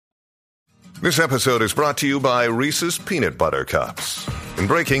This episode is brought to you by Reese's Peanut Butter Cups. In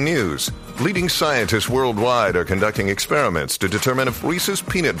breaking news, leading scientists worldwide are conducting experiments to determine if Reese's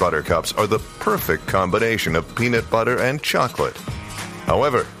Peanut Butter Cups are the perfect combination of peanut butter and chocolate.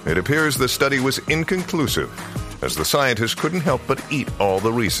 However, it appears the study was inconclusive, as the scientists couldn't help but eat all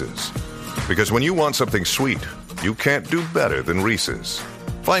the Reese's. Because when you want something sweet, you can't do better than Reese's.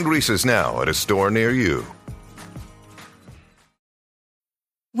 Find Reese's now at a store near you.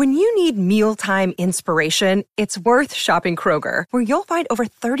 When you need mealtime inspiration, it's worth shopping Kroger, where you'll find over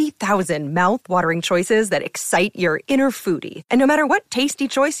 30,000 mouth-watering choices that excite your inner foodie. And no matter what tasty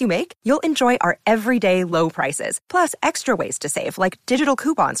choice you make, you'll enjoy our everyday low prices, plus extra ways to save, like digital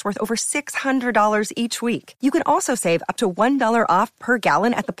coupons worth over $600 each week. You can also save up to $1 off per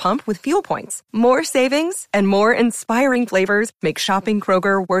gallon at the pump with fuel points. More savings and more inspiring flavors make shopping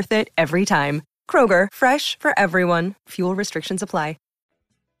Kroger worth it every time. Kroger, fresh for everyone. Fuel restrictions apply.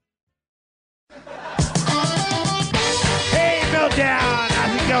 Hey, Meltdown!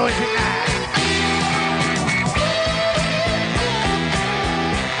 How's it going tonight?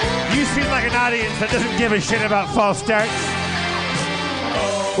 You seem like an audience that doesn't give a shit about false starts.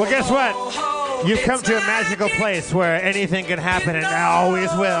 Well, guess what? You've come to a magical place where anything can happen and always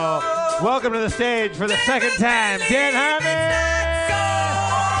will. Welcome to the stage for the second time, Dan Harmon!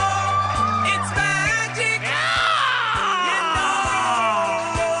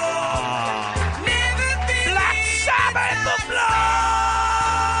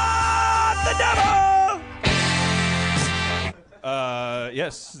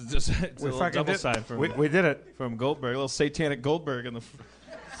 Yes, it's a little double sign from we did it from Goldberg, a little satanic Goldberg in the.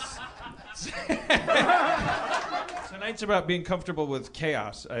 Tonight's about being comfortable with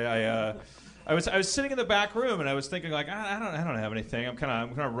chaos. I was sitting in the back room and I was thinking like I don't have anything. I'm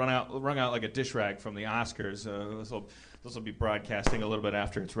kind of wrung out like a dish rag from the Oscars. This will be broadcasting a little bit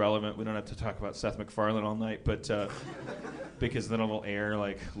after it's relevant. We don't have to talk about Seth MacFarlane all night, but because then it'll air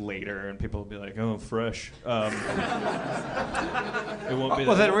like later, and people will be like, "Oh, fresh." It won't be.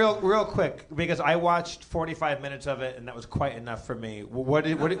 Well, then real quick, because I watched 45 minutes of it, and that was quite enough for me. What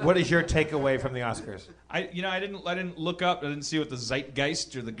is your takeaway from the Oscars? I didn't look up. I didn't see what the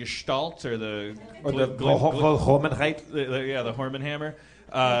zeitgeist or the gestalt or the Hormenheit. The Hormenhammer.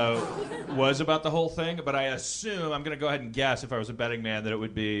 Was about the whole thing, but I assume, I'm going to go ahead and guess, if I was a betting man, that it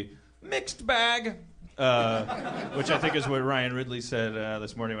would be mixed bag, which I think is what Ryan Ridley said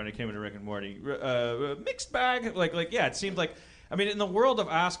this morning when he came into Rick and Morty. Mixed bag, yeah, it seemed like, I mean, in the world of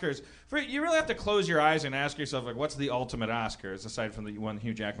Oscars, you really have to close your eyes and ask yourself, like, what's the ultimate Oscars, aside from the one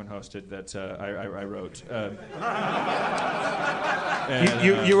Hugh Jackman hosted that I wrote.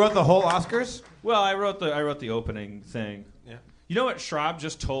 You wrote the whole Oscars? Well, I wrote the opening thing. Yeah. You know what Schraub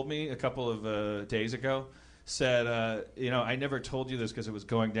just told me a couple of days ago? Said, I never told you this because it was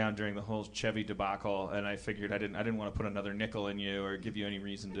going down during the whole Chevy debacle, and I figured I didn't want to put another nickel in you or give you any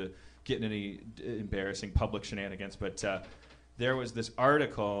reason to get in any embarrassing public shenanigans. But there was this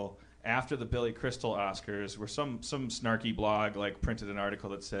article after the Billy Crystal Oscars where some snarky blog like printed an article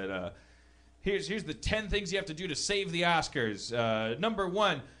that said, here's the 10 things you have to do to save the Oscars. Number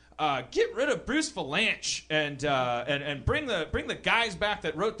 1. Get rid of Bruce Vilanch and bring the guys back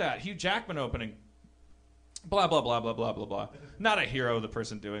that wrote that Hugh Jackman opening. Blah blah blah blah blah blah blah. Not a hero, the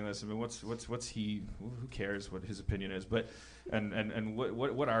person doing this. I mean, what's he? Who cares what his opinion is? But and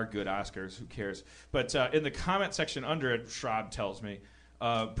what are good Oscars? Who cares? But in the comment section under it, Schraub tells me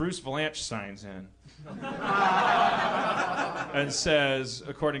Bruce Vilanch signs in and says,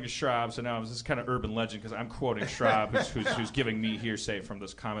 according to Schraub, so now this is kind of urban legend because I'm quoting Schraub, who's giving me hearsay from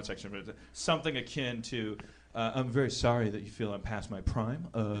this comment section, but something akin to, I'm very sorry that you feel I'm past my prime.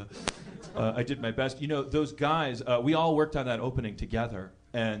 I did my best. You know, those guys, we all worked on that opening together,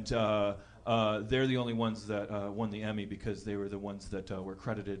 and they're the only ones that won the Emmy because they were the ones that were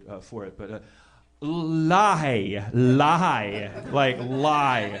credited for it. But lie,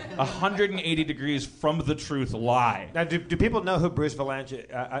 180 degrees from the truth, lie. Now, do people know who Bruce Vilanch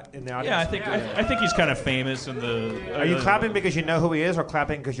in the audience? Yeah, I think he's kind of famous in the. Are you clapping because you know who he is, or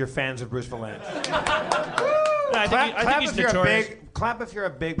clapping because you're fans of Bruce Vilanch? No, I think he's notorious. Clap if you're a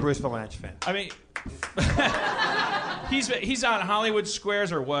big Bruce Vilanch fan. I mean, he's on Hollywood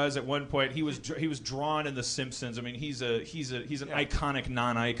Squares, or was at one point. He was drawn in The Simpsons. I mean, he's an iconic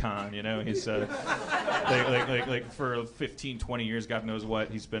non-icon. You know, he's like for 15, 20 years, God knows what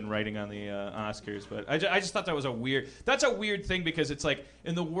he's been writing on the Oscars. But I just thought that was a weird thing, because it's like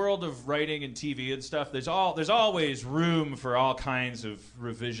in the world of writing and TV and stuff, there's always room for all kinds of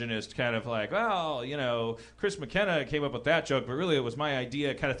revisionist kind of like, well, you know, Chris McKenna came up with that joke, but really it was my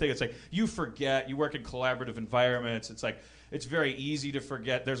idea kind of thing. It's like you forget, you work in collaborative environments, it's like it's very easy to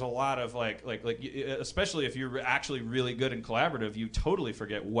forget. There's a lot of especially if you're actually really good and collaborative, you totally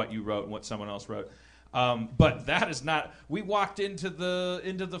forget what you wrote and what someone else wrote. But that is not. We walked into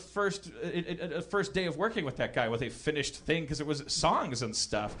the first day of working with that guy with a finished thing because it was songs and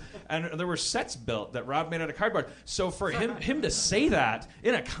stuff, and there were sets built that Rob made out of cardboard. So for him to say that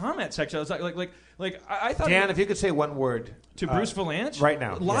in a comment section, I was like I thought. Dan, if you could say one word to Bruce Valanche right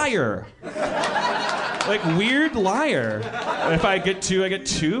now, liar. Yes. Like weird liar. If I get two, I get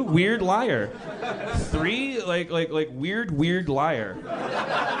two. Weird liar. Three, like weird liar.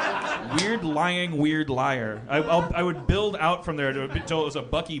 Weird lying, weird liar. I would build out from there until it was a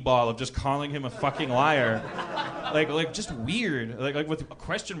buckyball of just calling him a fucking liar, like just weird, like with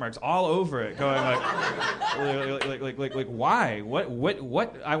question marks all over it, going like why?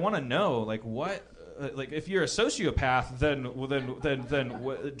 What? I want to know, like what? Like if you're a sociopath, then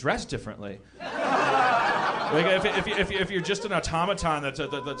dress differently. Like if you're just an automaton that's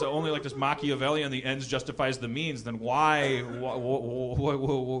only like this Machiavellian, the ends justifies the means, then why?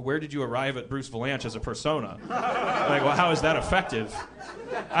 Where did you arrive at Bruce Valanche as a persona? Like, well, how is that effective?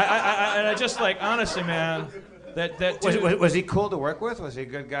 I just like honestly, man. Was he cool to work with? Was he a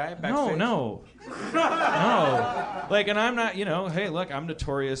good guy backstage? No. Like, and I'm not, hey, look, I'm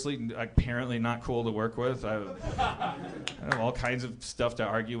notoriously, apparently not cool to work with. I have all kinds of stuff to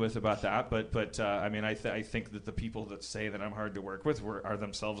argue with about that, but I mean, I think that the people that say that I'm hard to work with are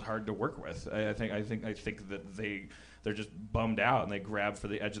themselves hard to work with. I think that they're just bummed out and they grab for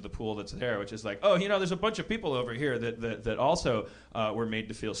the edge of the pool that's there, which is like, oh, there's a bunch of people over here that also were made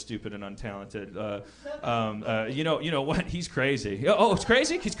to feel stupid and untalented. You know what? He's crazy. Oh, it's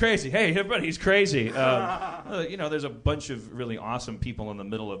crazy? He's crazy. Hey, everybody, he's crazy. There's a bunch of really awesome people in the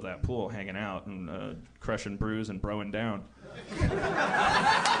middle of that pool hanging out and crushing brews and broing down.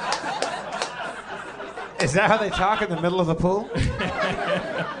 Is that how they talk in the middle of the pool?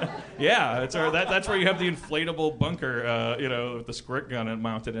 Yeah, that's where you have the inflatable bunker, with the squirt gun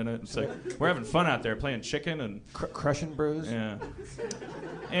mounted in it. It's like we're having fun out there playing chicken and crushing brews. Yeah.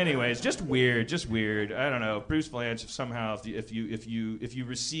 Anyways, just weird. I don't know, Bruce Valanche. Somehow, if you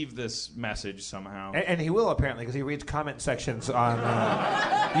receive this message somehow, and he will apparently because he reads comment sections on.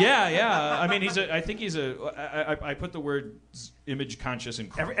 Yeah. I mean, I put the word image conscious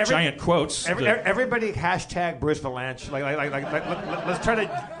in giant quotes. Everybody hashtag Bruce Valanche. Let's try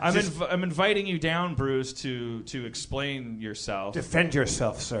to. I'm inviting you down, Bruce, to explain yourself. Defend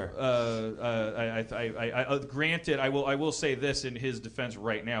yourself, sir. Granted, I will say this in his defense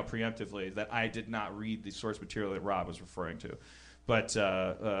right now, preemptively, that I did not read the source material that Rob was referring to, but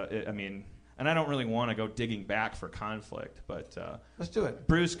I mean. And I don't really want to go digging back for conflict, but let's do it.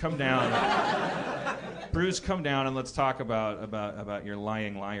 Bruce, come down. Bruce, come down, and let's talk about your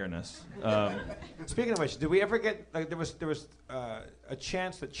lying liarness. Speaking of which, did we ever get there was a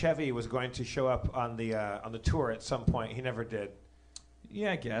chance that Chevy was going to show up on the tour at some point? He never did.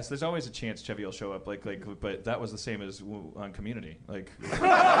 Yeah, I guess there's always a chance Chevy will show up. But that was the same as on Community.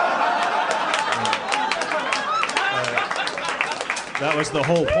 That was the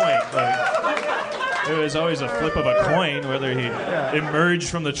whole point. It was always a flip of a coin whether he emerged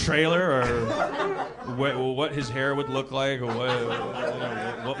from the trailer or what his hair would look like or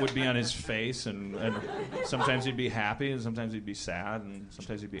what would be on his face. And sometimes he'd be happy and sometimes he'd be sad and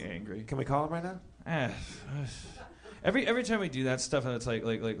sometimes he'd be angry. Can we call him right now? Every time we do that stuff, and it's like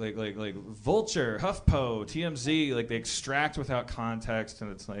Vulture, HuffPo, TMZ, like they extract without context,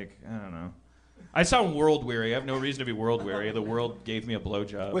 and it's like I don't know. I sound world weary. I have no reason to be world weary. The world gave me a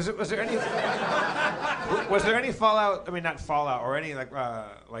blowjob. Was there any fallout? I mean, not fallout, or any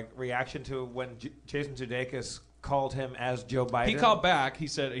reaction to when Jason Sudeikis called him as Joe Biden? He called back. He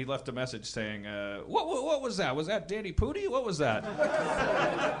said he left a message saying, "What was that? Was that Danny Pudi? What was that?"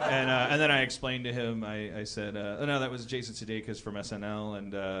 and then I explained to him. I said, "No, that was Jason Sudeikis from SNL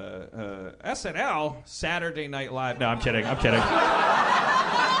and SNL Saturday Night Live." No, I'm kidding.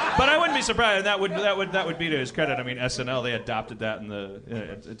 But I wouldn't be surprised. That would be to his credit. I mean, SNL, they adopted that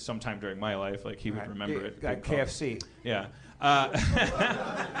at some time during my life. Like he would remember it. KFC. Yeah. But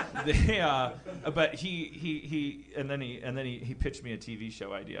he pitched me a TV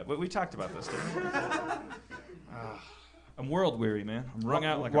show idea. But we talked about this. I'm world weary, man. I'm wrung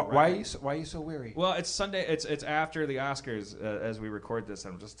out like a rat. Why are you so weary? Well, it's Sunday. It's after the Oscars as we record this.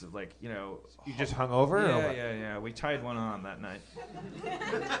 I'm just You just hung over? Yeah. We tied one on that night.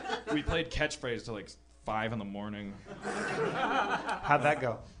 We played catchphrase till 5 a.m. How'd that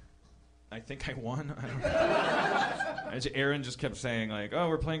go? I think I won. I don't know. Aaron just kept saying "Oh,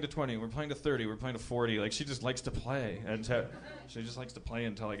 we're playing to 20, we're playing to 30, we're playing to 40." Like she just likes to play, and she just likes to play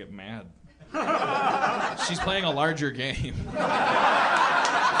until I get mad. She's playing a larger game.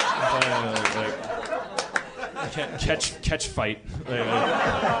 Catch fight.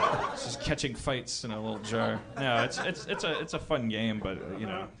 She's catching fights in a little jar. No, it's a fun game, but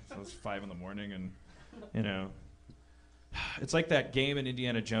it's 5 a.m. and it's like that game in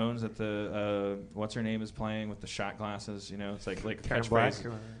Indiana Jones that the what's her name is playing with the shot glasses. It's like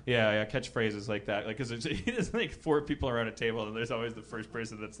catchphrase. Yeah, catchphrases like that. Like, because there's like 4 people around a table, and there's always the first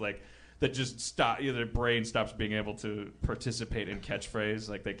person that's like. That just stop. Their brain stops being able to participate in catchphrase.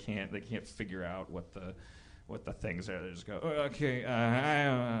 Like they can't figure out what the things are. They just go, okay,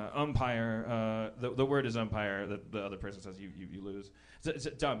 umpire. The word is umpire. The other person says you lose. It's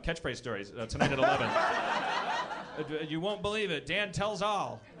dumb. Catchphrase stories tonight at 11. You won't believe it. Dan tells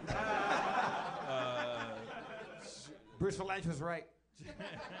all. Bruce Valanche was right.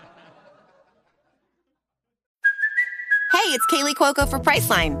 Hey, it's Kaylee Cuoco for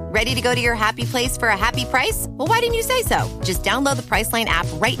Priceline. Ready to go to your happy place for a happy price? Well, why didn't you say so? Just download the Priceline app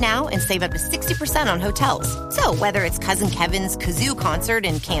right now and save up to 60% on hotels. So whether it's Cousin Kevin's Kazoo Concert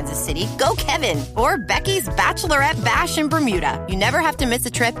in Kansas City, go Kevin, or Becky's Bachelorette Bash in Bermuda, you never have to miss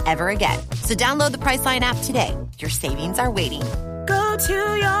a trip ever again. So download the Priceline app today. Your savings are waiting. Go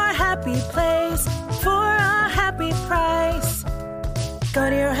to your happy place for a happy price. Go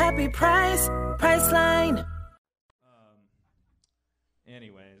to your happy price, Priceline.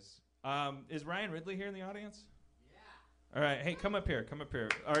 Anyways, is Ryan Ridley here in the audience? Yeah. All right, hey, come up here.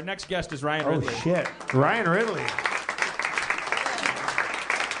 Our next guest is Ryan Ridley. Oh, shit. Ryan Ridley. As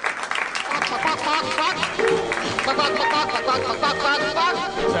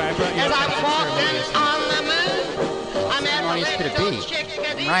I walked on the moon, I met a little chick.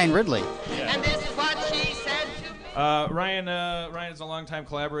 Ryan Ridley. Yeah. And this is what she said to me. Ryan is a longtime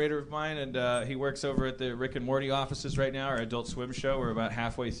collaborator of mine, and he works over at the Rick and Morty offices right now, our Adult Swim show. We're about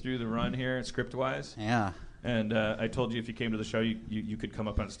halfway through the run here, script-wise. Yeah. And I told you if you came to the show, you could come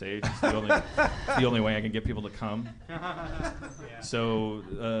up on stage. It's the only way I can get people to come. Yeah.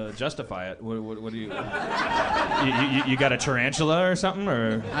 So justify it. What do you? You got a tarantula or something?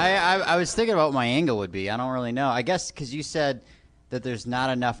 Or I was thinking about what my angle would be. I don't really know. I guess because you said that there's not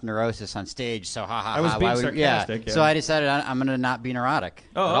enough neurosis on stage, so I was being sarcastic. Yeah. So I decided I'm going to not be neurotic.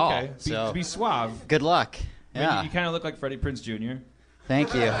 Oh, okay. So be suave. Good luck. Yeah. You kind of look like Freddie Prinze Jr.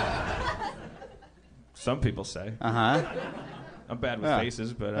 Thank you. Some people say. Uh-huh. I'm bad with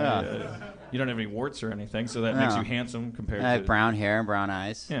faces, but you don't have any warts or anything, so that makes you handsome compared to... I have brown hair and brown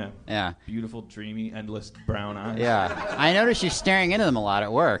eyes. Yeah. Yeah. Beautiful, dreamy, endless brown eyes. Yeah. I noticed you staring into them a lot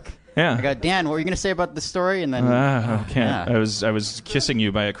at work. Yeah. I go, Dan, what were you going to say about the story? And then... Okay. Yeah. I was kissing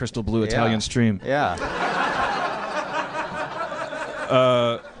you by a crystal blue Italian stream. Yeah.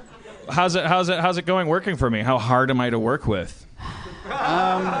 How's it going working for me? How hard am I to work with?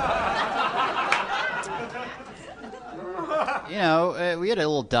 We had a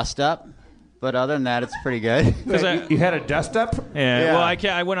little dust up, but other than that, it's pretty good. You had a dust up? Yeah. Well,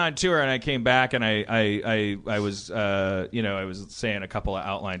 I went on tour and I came back and I was I was saying a couple of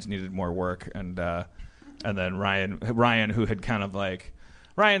outlines needed more work and then Ryan who had kind of like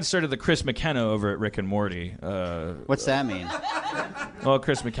Ryan's sort of the Chris McKenna over at Rick and Morty. What's that mean? Well,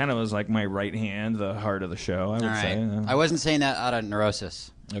 Chris McKenna was like my right hand, the heart of the show. I would say. I wasn't saying that out of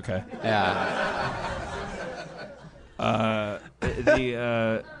neurosis. Okay. Yeah.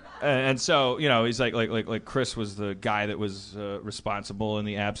 And so he's like Chris was the guy that was responsible in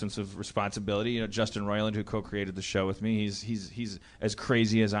the absence of responsibility. Justin Roiland, who co-created the show with me, he's as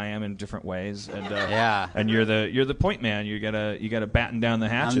crazy as I am in different ways. And and you're the point man. You gotta batten down the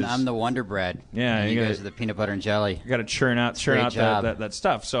hatches. I'm the Wonder Bread. Yeah, and you guys are the peanut butter and jelly. You gotta churn out that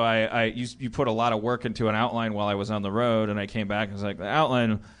stuff. So you put a lot of work into an outline while I was on the road, and I came back and was like, the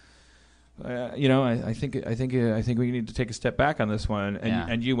outline. I think we need to take a step back on this one.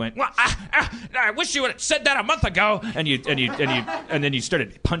 And you went, well, I wish you would have said that a month ago. And then you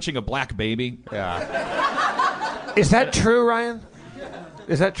started punching a black baby. Yeah. Is that true, Ryan?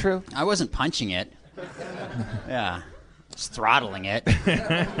 Is that true? I wasn't punching it. Yeah. Just throttling it.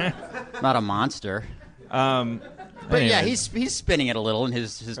 Not a monster. But yeah, he's spinning it a little in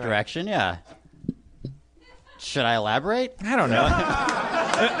his direction. Yeah. Should I elaborate? I don't know.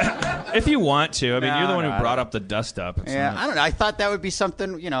 If you want to. I mean, you're the one who brought up the dust up. Yeah, I don't know. I thought that would be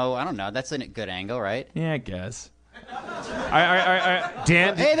something, I don't know. That's a good angle, right? Yeah, I guess.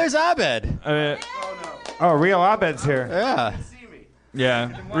 Dan? Hey, there's Abed. Oh, real Abed's here. Yeah.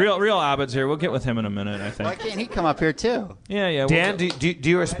 Yeah, real Abed's here. We'll get with him in a minute, I think. Why can't he come up here too? Yeah. Dan, do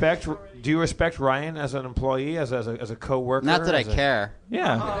you respect Ryan as an employee, as a co-worker? Not that I care.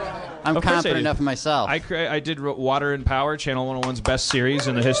 Yeah. I'm confident enough in myself. I did Water and Power, Channel 101's best series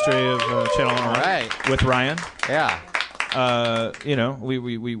in the history of Channel 101 Right. with Ryan. Yeah.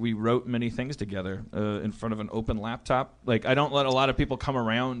 We wrote many things together in front of an open laptop. Like, I don't let a lot of people come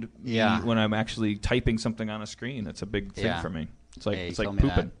around me when I'm actually typing something on a screen. That's a big thing for me. It's like it's like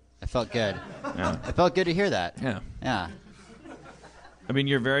pooping. I felt good. Yeah. It felt good to hear that. Yeah. Yeah. I mean,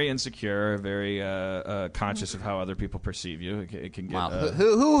 you're very insecure, very conscious of how other people perceive you. It can get. Wow.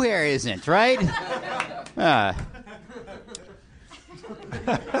 Who here isn't, right?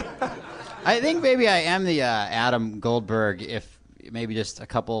 I think maybe I am the Adam Goldberg if maybe just a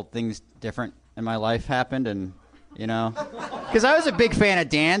couple things different in my life happened, and because I was a big fan of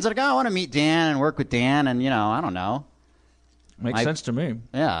Dan's. Like, I want to meet Dan and work with Dan, and I don't know. Makes sense to me.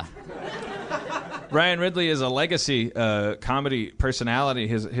 Yeah. Ryan Ridley is a legacy comedy personality.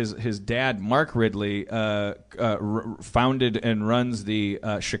 His dad, Mark Ridley, founded and runs the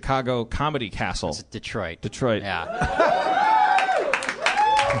Chicago Comedy Castle. It's Detroit. Yeah.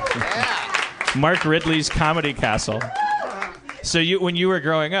 Mark Ridley's Comedy Castle. So when you were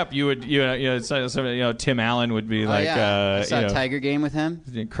growing up, you would Tim Allen would be I saw a Tiger game with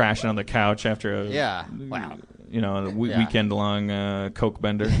him, crashing on the couch after a weekend long coke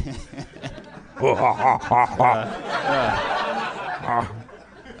bender. We had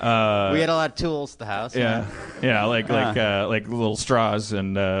a lot of tools at the house. Like little straws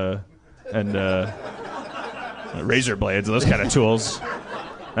and razor blades, those kind of tools.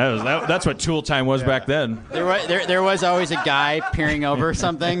 That's what tool time was back then. There was always a guy peering over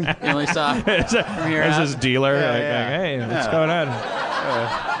something. You only saw from here There's out. this dealer. Hey, what's going on?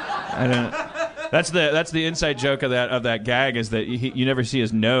 That's the inside joke of that gag is that you never see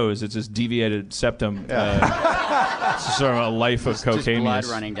his nose. It's this deviated septum. It's sort of a life of cocaine. Just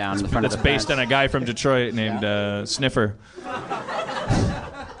blood running down the front of the That's based on a guy from Detroit named Sniffer.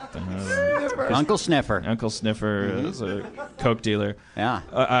 Uncle Sniffer. Uncle Sniffer is a coke dealer.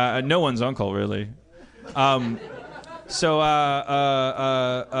 Yeah. No one's uncle, really. Ryan,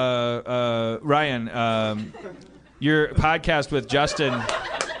 your podcast with Justin.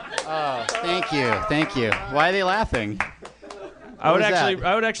 Oh, thank you. Why are they laughing? I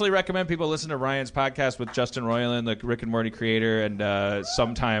would actually recommend people listen to Ryan's podcast with Justin Roiland, the Rick and Morty creator, and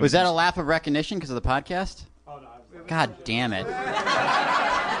sometimes. Was that a laugh of recognition because of the podcast? Oh no. God damn it.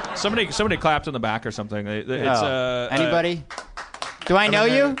 Somebody clapped in the back or something. Anybody? Do I know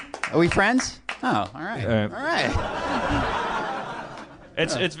you? Are we friends? Oh, all right. All right.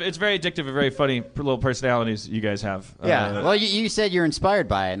 It's very addictive and very funny little personalities you guys have. Yeah. Well, you said you're inspired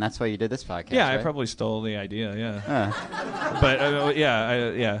by it, and that's why you did this podcast. Yeah, right? I probably stole the idea. Yeah. But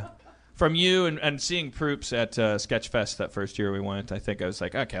yeah. From you and seeing Proops at Sketchfest that first year we went, I think I was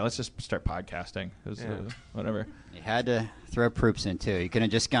like, okay, let's just start podcasting. It was, whatever. You had to throw Proops in, too. You could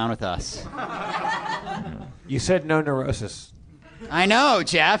have just gone with us. You said no neurosis. I know,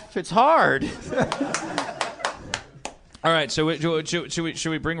 Jeff. It's hard. All right, so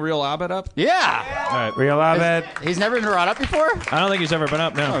should we bring Real Abed up? Yeah. All right, Real Abed. He's never been brought up before? I don't think he's ever been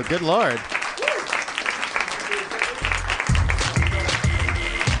up, no. Oh, good Lord.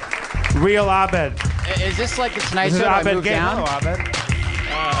 Real Abed. Is this like the Tonight Show I moved down? Hello, Abed.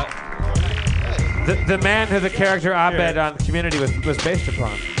 The man who the character Abed on Community was based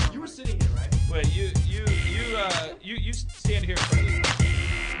upon. You were sitting here, right? Wait, you stand here in front of this.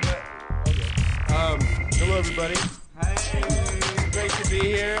 Hello, everybody. Hi. Great to be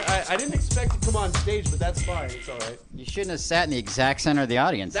here. I didn't expect to come on stage, but that's fine. It's all right. You shouldn't have sat in the exact center of the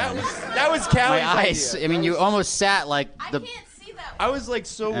audience. That was Callie's My eyes. idea. I mean, you almost sat like the. I can't see that. I was like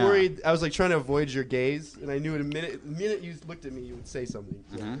so worried. I was like trying to avoid your gaze, and I knew in a minute you looked at me, you would say something.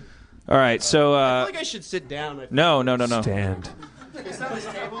 So. Mm-hmm. All right, so. I feel like I should sit down. No. Stand. It's not this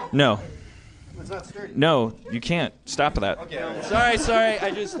table? No. It's not sturdy. No, you can't. Stop that. Okay. Sorry.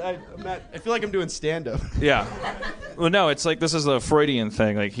 I feel like I'm doing stand-up. Yeah. Well, no, it's like this is a Freudian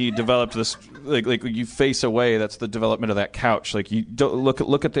thing. Like he developed this. Like you face away. That's the development of that couch. Like you don't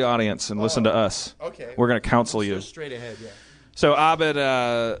look at the audience and listen to us. Okay. We're gonna counsel you. Straight ahead. Yeah. So Abed,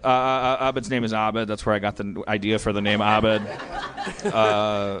 Abed's name is Abed. That's where I got the idea for the name Abed.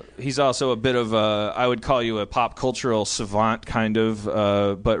 He's also a bit of a, I would call you a pop cultural savant kind of,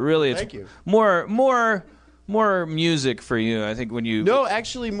 but really it's more music for you. I think when you No,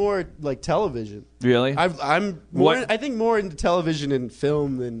 actually more like television. Really? I'm more. I think more into television and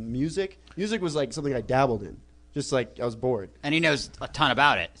film than music. Music was like something I dabbled in. Just like I was bored. And he knows a ton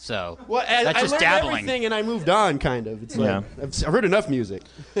about it, so I that's just learned dabbling. everything, and I moved on. Kind of. It's like I've heard enough music.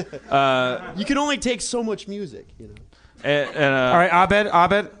 You can only take so much music, you know. All right,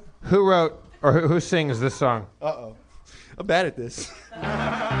 Abed, who wrote or who sings this song? Uh-oh. I'm bad at this.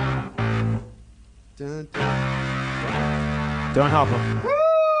 Dun, dun. Don't help him. Woo!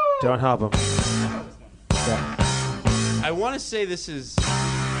 Don't help him. I want to say this is...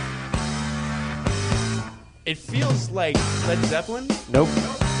 It feels like Led Zeppelin. Nope.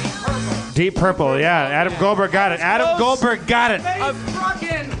 Deep Purple, yeah. Adam Goldberg got it. Adam Goldberg got it.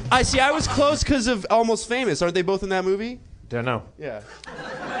 I see. I was close because of Almost Famous. Aren't they both in that movie? Don't know. Yeah.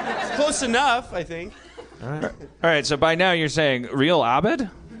 Close enough, I think. All right, so by now you're saying real Abed?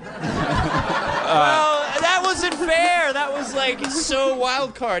 Well, that wasn't fair. That was like so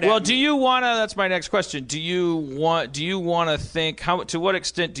wild card. Well, do you want to? That's my next question. Do you want to think? To what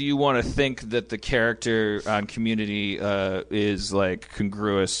extent do you want to think that the character on Community is like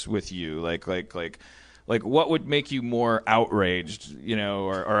congruous with you? Like, what would make you more outraged,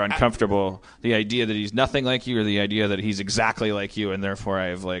 or uncomfortable? The idea that he's nothing like you, or the idea that he's exactly like you, and therefore I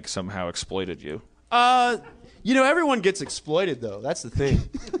have like somehow exploited you? Everyone gets exploited, though. That's the thing.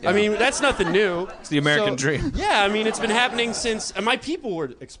 Yeah. I mean, that's nothing new. It's the American dream. Yeah, I mean, it's been happening since my people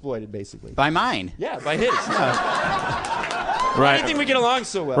were exploited, basically. By mine. Yeah, by his. Right. I didn't think we get along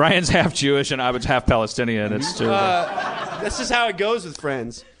so well. Ryan's half Jewish and Abed's half Palestinian. It's true. That's just how it goes with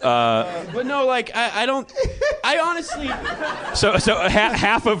friends. But no, like, I don't... I honestly... So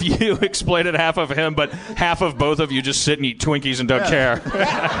half of you exploited half of him, but half of both of you just sit and eat Twinkies and don't care.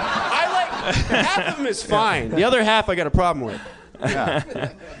 Half of them is fine. The other half I got a problem with.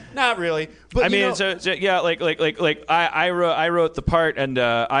 Yeah. Not really. But I mean, I wrote the part, and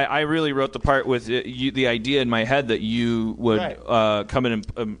I really wrote the part with the idea in my head that you would come in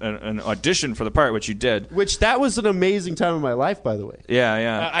and audition for the part, which you did. Which that was an amazing time in my life, by the way.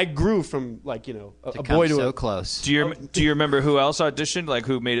 Yeah. I grew from a boy to so close. Do you remember who else auditioned? Like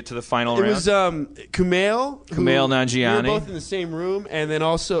who made it to the final round? It was Kumail Nanjiani. We were both in the same room, and then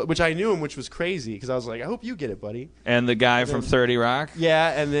also, which I knew him, which was crazy because I was like, I hope you get it, buddy. And the guy from 30 Rock.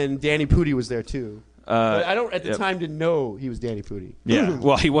 Yeah, and then Danny Pudi was there too. But I don't at the time didn't know he was Danny Pudi. Yeah,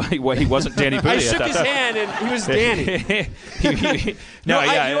 well he wasn't Danny Pudi. I shook his hand and he was Danny. He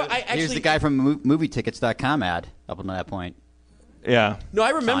was the guy from MovieTickets.com ad up until that point. Yeah. No,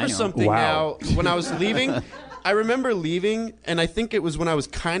 I remember something now. When I was leaving, I remember leaving, and I think it was when I was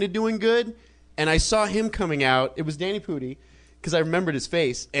kind of doing good, and I saw him coming out. It was Danny Pudi, because I remembered his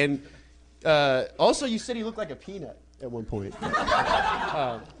face, and also you said he looked like a peanut at one point.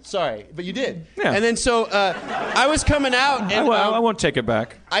 Sorry, but you did. Yeah. And then so I was coming out, and I won't take it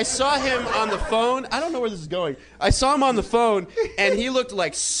back. I saw him on the phone. I don't know where this is going. I saw him on the phone, and he looked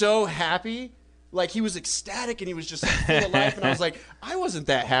like so happy. Like he was ecstatic and he was just like, full of life. And I was like, I wasn't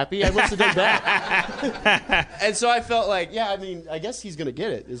that happy. I must have done that. And so I felt like, yeah, I mean, I guess he's going to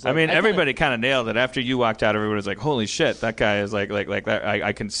get it. Like, everybody kind of nailed it. After you walked out, everyone was like, holy shit, that guy is like that.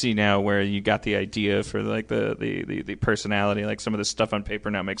 I can see now where you got the idea for like the personality. Like some of the stuff on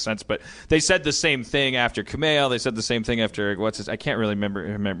paper now makes sense. But they said the same thing after Kumail. They said the same thing after, I can't really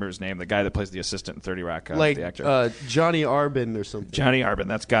remember his name. The guy that plays the assistant in 30 Rock. The actor. Johnny Arbin or something. Johnny Arbin.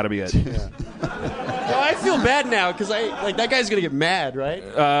 That's got to be it. Yeah. Well, I feel bad now because that guy's gonna get mad, right?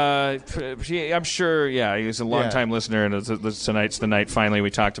 I'm sure. Yeah, he was a long-time listener, and tonight's the night. Finally, we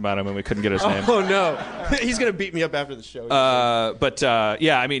talked about him, and we couldn't get his name. Oh no, he's gonna beat me up after the show. But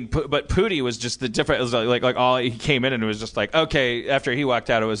I mean, but Pudi was just the different. It was like all he came in and it was just like, okay. After he walked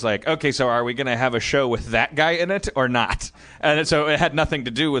out, it was like, okay, so are we gonna have a show with that guy in it or not? And so it had nothing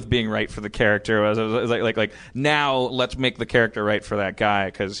to do with being right for the character. It was like now let's make the character right for that guy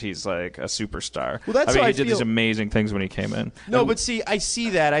because he's like a superstar. Well, that's he did these amazing things when he came in. No, but see, I see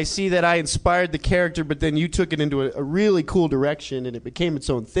that I inspired the character, but then you took it into a really cool direction, and it became its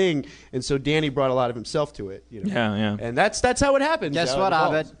own thing. And so Danny brought a lot of himself to it. Yeah. And that's how it happens. Guess what,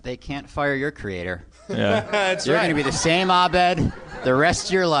 Abed? They can't fire your creator. Yeah, that's You're right. going to be the same Abed the rest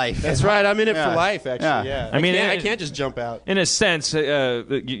of your life. That's right. I'm in it for life, actually. Yeah. I mean, I can't just jump out. In a sense,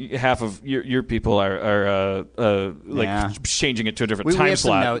 half of your people are changing it to a different time we have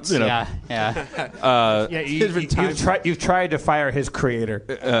slot. Some notes. You know? Yeah. You've tried to fire his creator.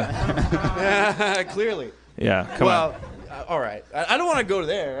 Clearly. Yeah. Come on. All right. I don't want to go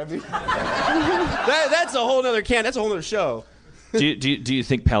there. I mean, that's a whole other That's a whole other show. Do you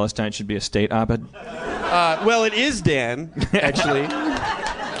think Palestine should be a state, Abed? Well, it is, Dan, actually.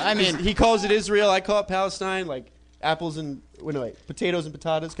 I mean, he calls it Israel. I call it Palestine, like apples and potatoes and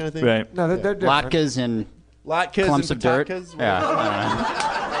potatoes kind of thing. Right. No, they're different. latkes and Latkes clumps and of dirt. patakas. Yeah.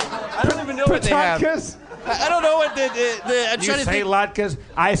 I don't even know what they have. Patakas? I don't know what the I'm You trying to say think. latkes,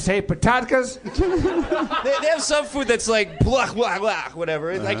 I say patatkas. They have some food that's like blah blah blah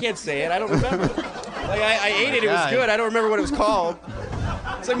whatever. I can't say it. I don't remember. Like I ate it. It was good. I don't remember what it was called.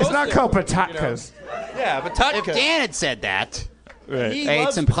 It's, like It's not of called them, patatkas. Yeah, but If Dan had said that, he ate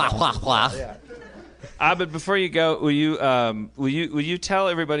loves some blah blah blah. Yeah. But before you go, will you tell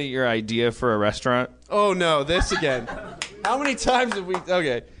everybody your idea for a restaurant? Oh no, this again. How many times have we?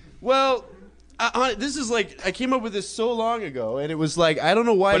 Okay, well, this is like I came up with this so long ago, and it was like I don't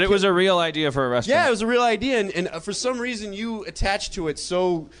know why. But it was a real idea for a restaurant. Yeah, it was a real idea, and for some reason you attached to it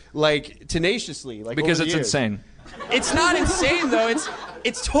so like tenaciously, like because over the it's years. insane. It's not insane though.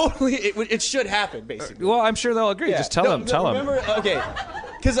 It's totally it should happen basically. Well, I'm sure they'll agree. Yeah. Just tell them. Remember, okay.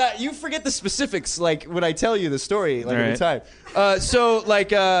 Because you forget the specifics, like when I tell you the story, like every time. So, like,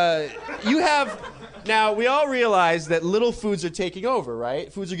 you have now. We all realize that little foods are taking over,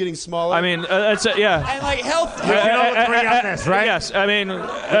 right? Foods are getting smaller. I mean, that's yeah. And like health. We can all agree on this, right? Yes, I mean, We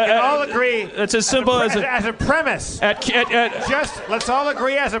can all agree. It's as simple as a premise. Just let's all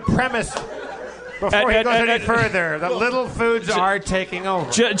agree as a premise. Before he goes any further, that little foods are taking over.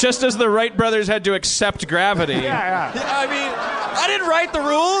 Just as the Wright brothers had to accept gravity. Yeah. I mean, I didn't write the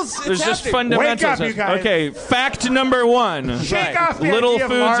rules. It's There's just happening. fundamentals. Wake up, you guys. Okay, fact number one. Shake off the Little idea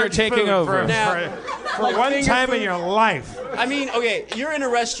of foods large are taking food over. For one time in your life. I mean, okay, you're in a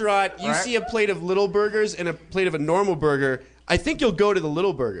restaurant, you see a plate of little burgers and a plate of a normal burger. I think you'll go to the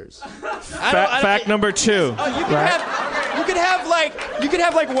little burgers. Fact number two. You could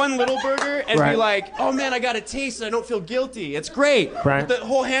have like one little burger and be like, oh man, I got a taste and I don't feel guilty. It's great. Right. The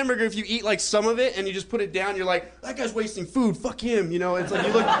whole hamburger, if you eat like some of it and you just put it down, you're like, that guy's wasting food. Fuck him. You know, it's like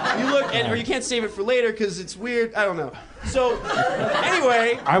you look, or you can't save it for later because it's weird. I don't know. So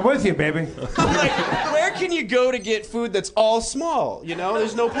anyway, I'm with you, baby. like, where can you go to get food that's all small? You know,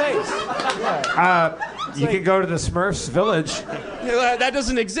 there's no place. You can go to the Smurfs Village. That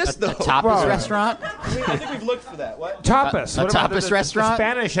doesn't exist though. A tapas restaurant? I think we've looked for that. What? Tapas. A What about tapas the restaurant?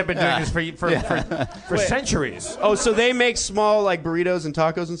 Spanish have been doing this for centuries. Oh, so they make small like burritos and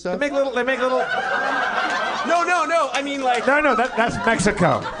tacos and stuff? They make little. No. I mean like. No. That's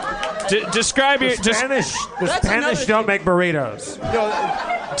Mexico. Describe your The Spanish don't make burritos.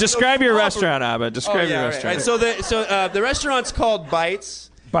 describe your restaurant, Abba. Describe your restaurant. Right. So the restaurant's called Bites.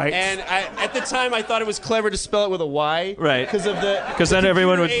 Bites. And at the time, I thought it was clever to spell it with a Y. Right. Because then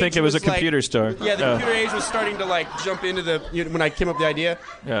everyone would think it was a computer store. Yeah, the computer age was starting to like jump into when I came up with the idea.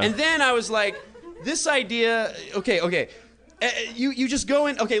 Yeah. And then I was like, this idea. Okay. You just go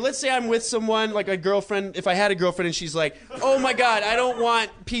in. Okay, let's say I'm with someone, like a girlfriend. If I had a girlfriend and she's like, "Oh my God, I don't want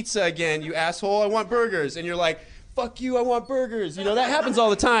pizza again, you asshole. I want burgers," and you're like, "Fuck you, I want burgers." You know that happens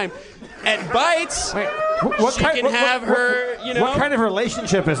all the time. At Bites, she can have her. You know, what kind of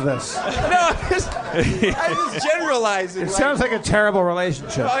relationship is this? No, I'm just generalizing. It sounds like a terrible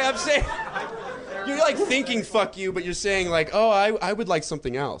relationship. I'm saying. You're like thinking "fuck you," but you're saying like, "Oh, I would like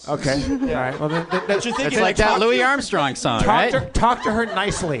something else." Okay. All right. Well, then But you're thinking It's like that talk Louis to- Armstrong song, right? Talk to her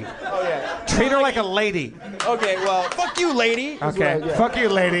nicely. Oh yeah. Treat her like a lady. Okay. Well, fuck you, lady. is Okay. what I- yeah. Fuck you,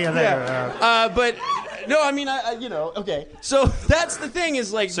 lady. And then, But no, I mean, I okay. So that's the thing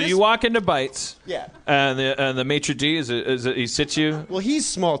is like. So this- you walk into Bites. Yeah. And the maitre d' he sits you. Well, he's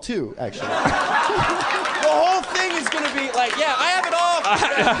small too, actually. The whole thing is gonna be like, yeah, I have it all.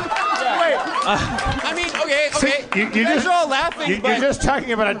 Wait. I mean, okay. You guys are all laughing, but you're just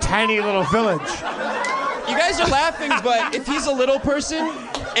talking about a tiny little village. you guys are laughing, but if he's a little person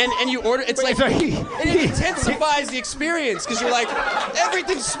and you order, it's like so it intensifies the experience because you're like,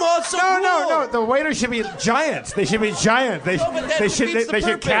 everything's small, it's so cool. No. The waiters should be giants. They should be giant. They but that they defeats the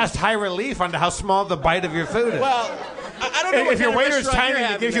should purpose. cast high relief onto how small the bite of your food is. Well, I don't know. if your waiter's tiny and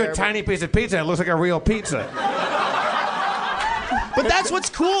and he gives you a tiny piece of pizza, it looks like a real pizza. But that's what's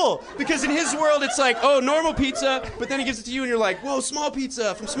cool because in his world it's like, oh, normal pizza, but then he gives it to you and you're like, whoa, small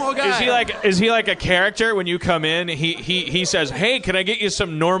pizza from small guy. Is he like a character when you come in? He says, "Hey, can I get you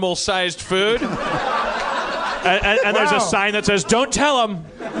some normal sized food?" and there's a sign that says, "Don't tell him."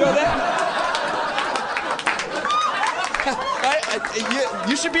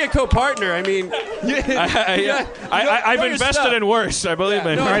 You should be a co-partner. I mean, I've invested in worse. I believe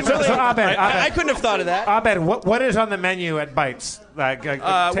me. No, All right, so Abed, I couldn't have thought of that. Abed, what is on the menu at Bites? Take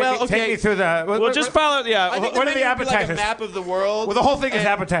me through the. Well, just follow. Yeah. I think what the are the menu would be like appetizers? a map of the world. Well, the whole thing is and-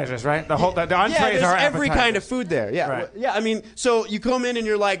 appetizers, right? The entrees there's are every appetizers. kind of food there. Yeah, Right. yeah. I mean, so you come in and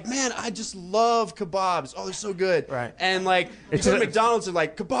you're like, man, I just love kebabs. Oh, they're so good. Right. And like, you It's go to a- McDonald's and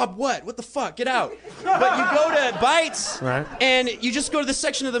like, kebab what? What the fuck? Get out. But you go to Bites, Right. and you just go to the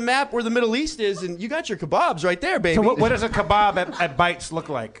section of the map where the Middle East is, and you got your kebabs right there, baby. So what does a kebab at Bites look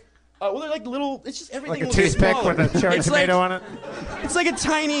like? Well, they're like little. It's just everything. Like a toothpick smaller. with a cherry tomato on it. It's like a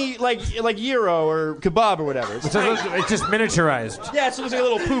tiny like gyro or kebab or whatever. It's just miniaturized. Yeah, so it looks like a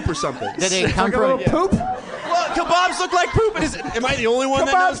little poop or something. Did they come Like a little poop? Well, kebabs look like poop. Am I the only one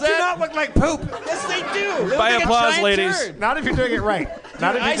that knows Kebabs that? do not look like poop. Yes, they do. They By look like applause, a giant ladies. turd. Not if you're doing it right.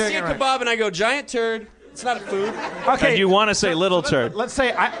 Not if I you're doing see a it right. kebab and I go, giant turd. It's not a food. Okay. And you want to say little turd. Let's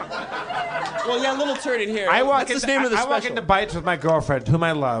say Well, yeah, little turd in here. I walk That's the name of the I special. walk into Bites with my girlfriend, whom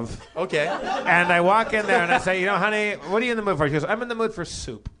I love, Okay. and I walk in there and I say, honey, what are you in the mood for? She goes, I'm in the mood for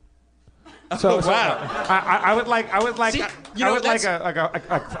soup. So wow. I would like See, a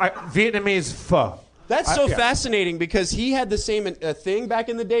Vietnamese pho. That's so yeah. fascinating because he had the same thing back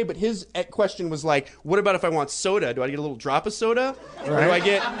in the day, but his question was like, what about if I want soda? Do I get a little drop of soda? Or do I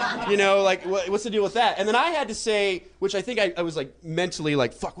get, what's the deal with that? And then I had to say, which I think I was like mentally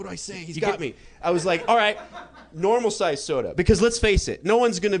like, fuck, what do I say? He's got me. I was like, all right, normal size soda. Because let's face it, no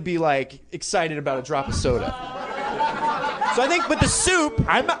one's going to be like excited about a drop of soda. So I think, but the soup.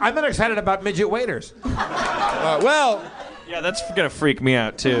 I'm not excited about midget waiters. Yeah, that's gonna freak me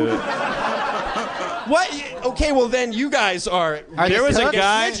out too. What? Okay, well then you guys are. There was a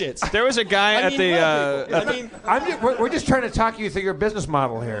guy. Midgets. There was a guy at the. We're just trying to talk you through your business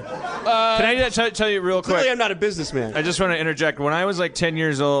model here. Can I tell you real quick? Clearly, I'm not a businessman. I just want to interject. When I was like 10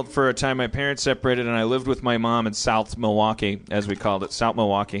 years old, for a time, my parents separated, and I lived with my mom in South Milwaukee, as we called it, South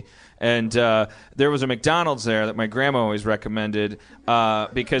Milwaukee. And there was a McDonald's there that my grandma always recommended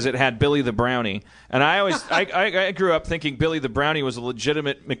because it had Billy the Brownie. And I grew up thinking Billy the Brownie was a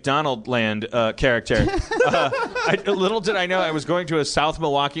legitimate McDonald Land character. Little did I know I was going to a South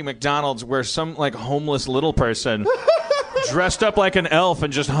Milwaukee McDonald's where some like homeless little person dressed up like an elf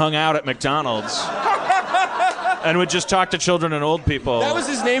and just hung out at McDonald's. And would just talk to children and old people. That was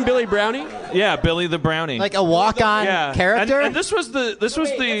his name, Billy Brownie? Yeah, Billy the Brownie. Like a walk-on character? And this was the That's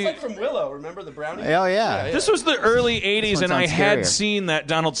like from Willow, remember the Brownie? Oh, yeah. This was the early 80s, and I had seen that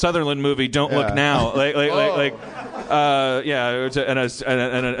Donald Sutherland movie, Don't Look Now. And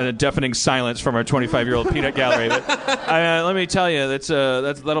a deafening silence from our 25-year-old peanut gallery. But let me tell you,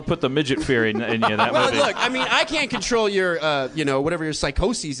 that'll put the midget fear in you, that movie. Look, I mean, I can't control your, whatever your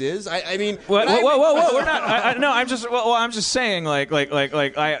psychoses is. I mean... Whoa, we're not... No, I'm just saying,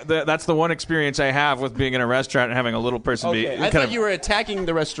 that's the one experience I have with being in a restaurant and having a little person be... I thought you were attacking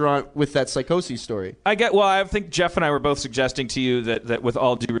the restaurant with that psychosis story. I think Jeff and I were both suggesting to you that with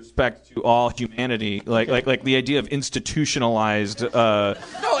all due respect to all humanity, like the idea of institutionalized,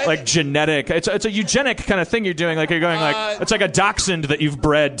 genetic... It's a eugenic kind of thing you're doing. Like you're going it's like a dachshund that you've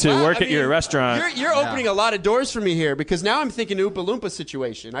bred to work at your restaurant. You're opening a lot of doors for me here because now I'm thinking Oompa Loompa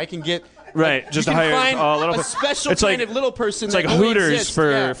situation. I can get... Right, just you can hire find a special kind of little person. It's that like only Hooters exists,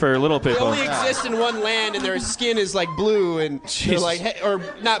 for little people. They only exist in one land, and their skin is like blue, and they're like, or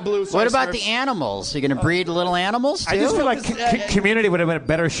not blue. What about the animals? Are you going to breed little animals too? I just feel like Community would have been a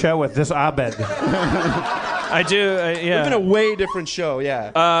better show with this Abed. I do. Yeah, it would have been a way different show.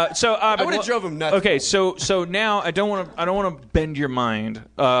 Yeah. I would have drove him nuts. Okay, so now I don't want to bend your mind.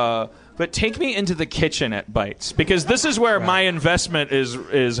 But take me into the kitchen at Bites, because this is where my investment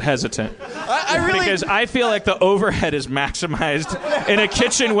is hesitant. Because I feel like the overhead is maximized in a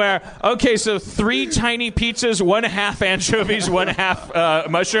kitchen where, okay, so 3 tiny pizzas, 1/2 anchovies, 1/2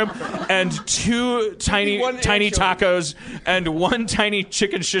 mushroom, and 2 tiny tacos, and 1 tiny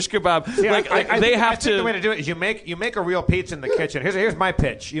chicken shish kebab. I think the way to do it is you make a real pizza in the kitchen. Here's my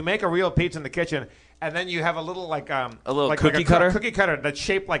pitch. You make a real pizza in the kitchen. And then you have a little cookie cutter? Cookie cutter that's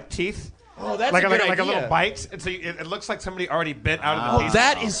shaped like teeth. Oh, that's like a good a idea. little bite, and so it looks like somebody already bit out of the piece.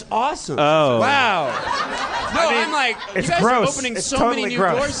 That is awesome. Oh. Wow. No, I'm like, it's you guys gross. are opening It's so totally many new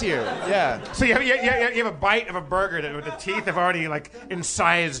gross. doors here. Yeah. So you have a bite of a burger that with the teeth have already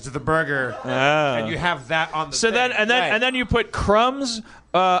incised the burger, and you have that on the thing. And then you put crumbs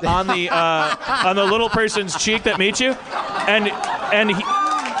on the little person's cheek that meets you, and he,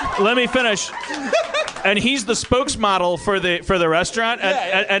 let me finish. And he's the spokesmodel for the restaurant,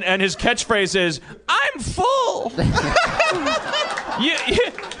 and his catchphrase is, "I'm full."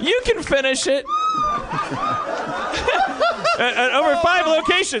 you can finish it. Over 5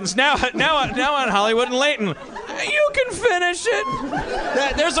 locations now on Hollywood and Layton. You can finish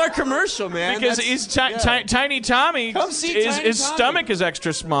it. There's our commercial, man. Because he's Tiny Tommy. Come see his Tiny Tommy. Stomach is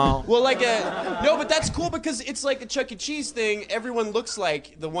extra small. Well, no, but that's cool because it's like a Chuck E. Cheese thing. Everyone looks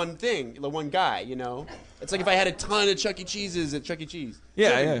like the one thing, the one guy. You know, it's like if I had a ton of Chuck E. Cheeses at Chuck E. Cheese.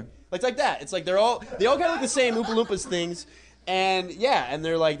 Yeah. It's like that. It's like they all kind of look the same, Oompa Loompas things, and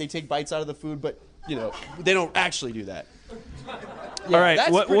they're like they take bites out of the food, but they don't actually do that. Yeah, All right,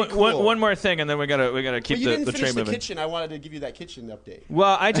 that's pretty cool. one more thing, and then we gotta keep But you didn't the finish train the moving. kitchen. I wanted to give you that kitchen update.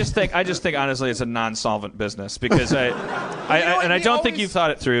 Well, I just think honestly it's a non-solvent business because I don't think you've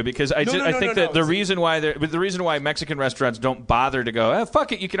thought it through because I think that the reason why Mexican restaurants don't bother to go,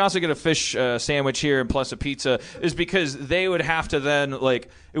 fuck it, you can also get a fish sandwich here and plus a pizza is because they would have to then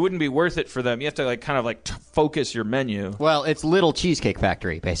it wouldn't be worth it for them. You have to focus your menu. Well, it's Little Cheesecake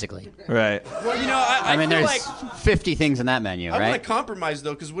Factory, basically. Right. Well, I mean, feel there's 50 things in that menu, I right? want to compromise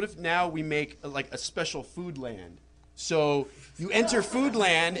though, because what if now we make a special food land? So you enter Food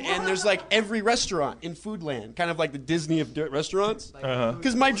Land, and there's every restaurant in Food Land, kind of like the Disney of restaurants.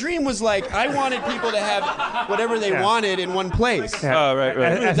 Because my dream was I wanted people to have whatever they wanted in one place. Yeah. Oh, right.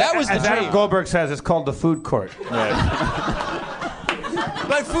 That was the as dream. Adam Goldberg says, it's called the food court. Right.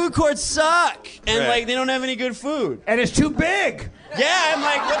 But food courts suck, and Right. they don't have any good food. And it's too big. Yeah, I'm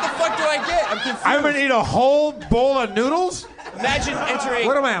what the fuck do I get? I'm confused. I'm going to eat a whole bowl of noodles? Imagine entering.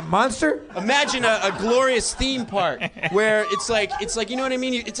 What am I, a monster? Imagine a glorious theme park where it's like you know what I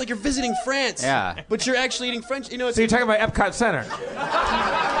mean. It's like you're visiting France. Yeah. But you're actually eating French. So you're talking about Epcot Center.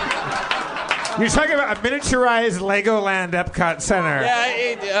 You're talking about a miniaturized Legoland Epcot Center.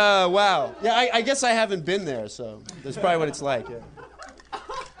 Yeah. Wow. Yeah. I guess I haven't been there, so that's probably what it's like. Yeah.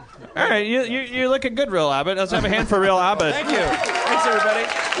 All right, you're looking good, Real Abbott. Let's have a hand for Real Abbott. Thank you. Thanks, everybody.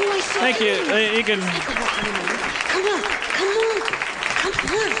 Thank you. You can.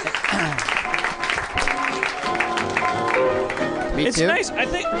 Me It's too. nice. I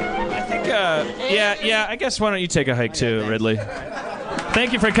think. Yeah. I guess why don't you take a hike too, Ridley?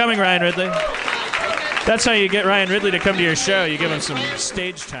 Thank you for coming, Ryan Ridley. That's how you get Ryan Ridley to come to your show. You give him some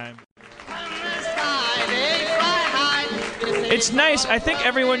stage time. It's nice. I think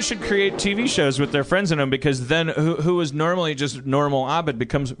everyone should create TV shows with their friends in them because then who is normally just normal Abed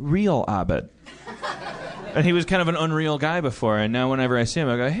becomes Real Abed. And he was kind of an unreal guy before, and now whenever I see him,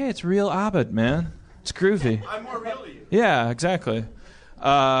 I go, hey, it's Real Abed, man. It's groovy. I'm more real to you. Yeah, exactly.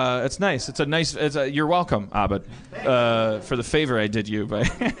 It's nice. You're welcome, Abed, for the favor I did you. By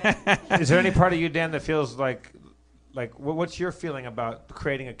Is there any part of you, Dan, that feels like what's your feeling about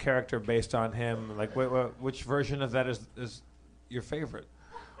creating a character based on him? Which version of that is your favorite?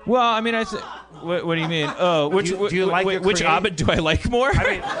 Well, I mean, what do you mean? Oh, which do you like your which Abed do I like more? I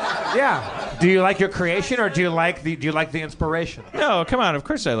mean, yeah. Do you like your creation, or do you like the inspiration? No, come on. Of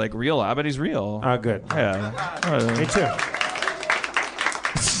course I like Real Abed. He's real. Oh, good. Yeah. Me too.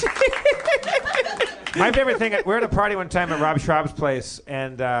 My favorite thing, we were at a party one time at Rob Schraub's place,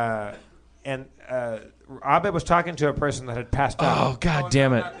 and Abed was talking to a person that had passed out. Oh, God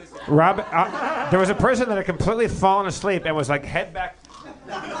damn it. There was a person that had completely fallen asleep and was head back.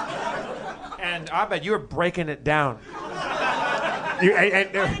 And Abed, you were breaking it down. I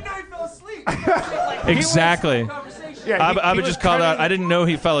didn't know he fell asleep. Exactly. Yeah, Abed just called out. I didn't know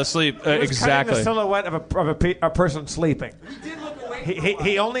he fell asleep. He was Exactly. the silhouette of a person sleeping. He did look awake.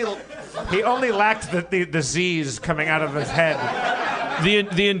 He only lacked the Z's coming out of his head.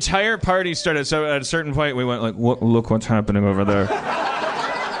 The entire party started. So at a certain point, we went look what's happening over there.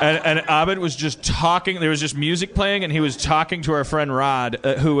 And Abed was just talking. There was just music playing, and he was talking to our friend Rod,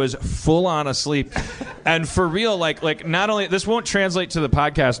 who was full on asleep. And for real, not only this won't translate to the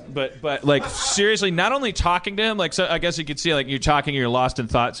podcast, but seriously, not only talking to him, so I guess you could see you're talking, you're lost in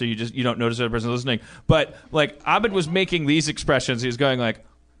thought, so you don't notice the other person listening. But Abed was making these expressions. He was going like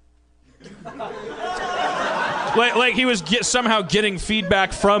he was somehow getting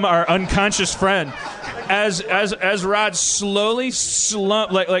feedback from our unconscious friend. As Rod slowly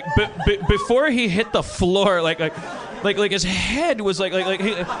slumped, before he hit the floor, his head was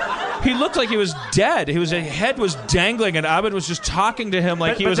he looked like he was dead. His head was dangling, and Abed was just talking to him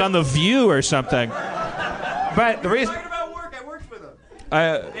he was on The View or something. But the reason Talking about work, I worked with him.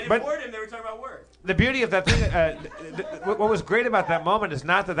 And it bored him. They were talking about work. the beauty of that thing, what was great about that moment is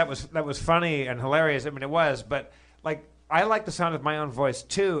not that was funny and hilarious. I mean, it was, but I like the sound of my own voice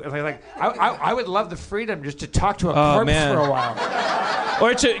too. I would love the freedom just to talk to a corpse for a while,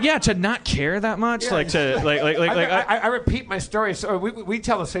 or to not care that much, I repeat my stories. So we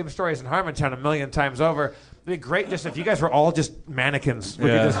tell the same stories in Harmontown a million times over. It'd be great just if you guys were all just mannequins. We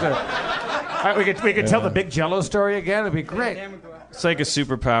could tell the big Jello story again. It'd be great. It's like a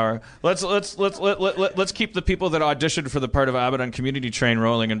superpower. Let's keep the people that auditioned for the part of Abed on Community Train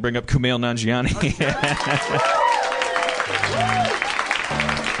rolling and bring up Kumail Nanjiani.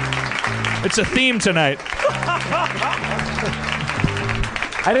 It's a theme tonight.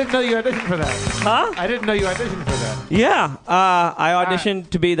 I didn't know you auditioned for that. Huh? I didn't know you auditioned for that. Yeah, I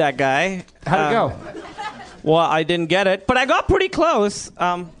auditioned to be that guy. How'd it go? Well, I didn't get it, but I got pretty close.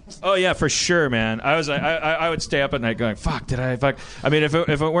 Oh yeah, for sure, man. I would stay up at night going, "Fuck, did I fuck?" I mean, if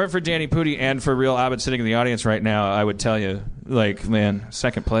it weren't for Danny Pudi and for Real Abed sitting in the audience right now, I would tell you, like, man,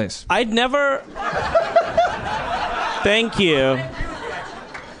 second place. I'd never. Thank you.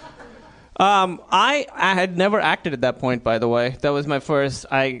 I had never acted at that point, by the way. That was my first.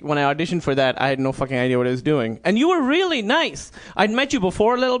 When I auditioned for that, I had no fucking idea what I was doing. And you were really nice. I'd met you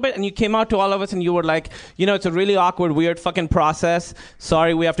before a little bit, and you came out to all of us, and you were like, it's a really awkward, weird fucking process.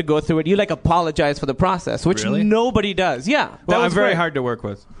 Sorry, we have to go through it. You like apologize for the process, which nobody does. Yeah. Well, I'm very hard to work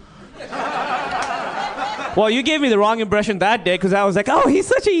with. Well, you gave me the wrong impression that day because I was like, oh, he's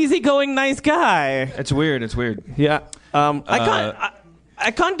such an easygoing, nice guy. It's weird. Yeah. I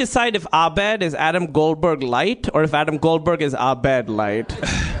can't decide if Abed is Adam Goldberg light or if Adam Goldberg is Abed light.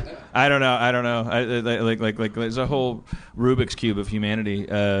 I don't know. Like there's a whole Rubik's Cube of humanity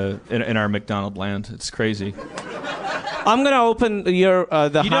in our McDonald land. It's crazy. I'm gonna open your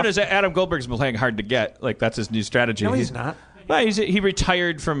notice Adam Goldberg's been playing hard to get. Like that's his new strategy. No, he's not. Well, he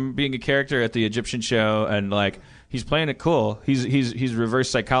retired from being a character at the Egyptian show, and like he's playing it cool. He's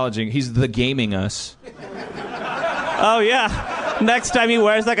reverse psychology. He's the gaming us. Oh yeah. Next time he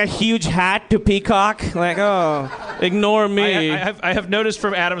wears like a huge hat to peacock, like, oh, ignore me. I have noticed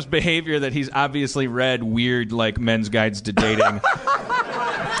from Adam's behavior that he's obviously read weird like men's guides to dating.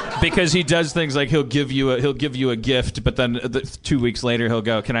 Because he does things like he'll give you a gift, but then 2 weeks later he'll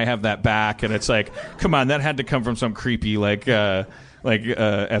go, "Can I have that back?" And it's like, come on, that had to come from some creepy FHM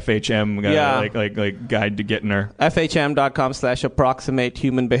like guide to getting her. FHM.com/approximate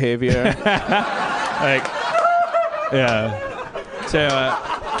human behavior. Like, yeah. So,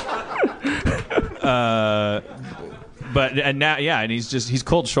 and now, yeah, and he's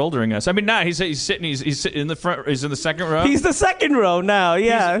cold shouldering us. I mean, he's sitting in the front. He's in the second row. He's the second row now.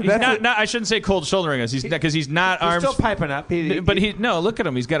 Yeah, he's not. I shouldn't say cold shouldering us. Because he's not arms. He's still piping up. No, look at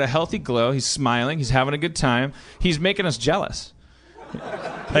him. He's got a healthy glow. He's smiling. He's having a good time. He's making us jealous.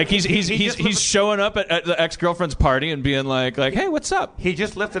 Like he's showing up at the ex-girlfriend's party and being like, hey, what's up? He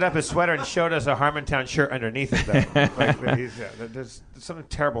just lifted up his sweater and showed us a Harmontown shirt underneath it, though. There's something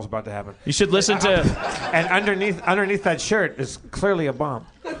terrible's about to happen. You should listen to. And underneath that shirt is clearly a bomb.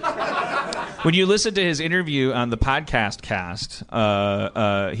 When you listen to his interview on the podcast cast,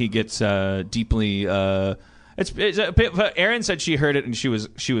 he gets deeply. Erin said she heard it and she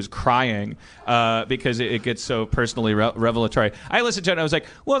was crying because it gets so personally revelatory. I listened to it and I was like,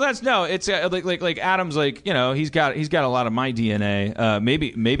 well, it's like Adam's like, he's got a lot of my DNA,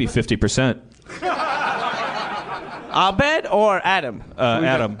 maybe 50%. Abed or Adam?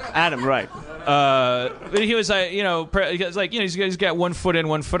 Adam. Adam, right. But he was like, he's got 1 foot in,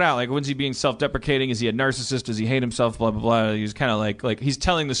 1 foot out. Like, when's he being self-deprecating? Is he a narcissist? Does he hate himself? Blah blah blah. He's kind of like he's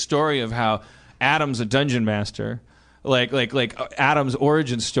telling the story of how Adam's a dungeon master, like Adam's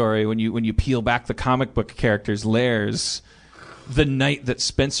origin story. When you peel back the comic book characters' lairs, the night that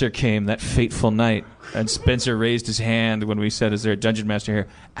Spencer came, that fateful night, and Spencer raised his hand when we said, "Is there a dungeon master here?"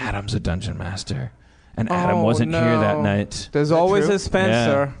 Adam's a dungeon master, and Adam wasn't here that night. There's always a Spencer.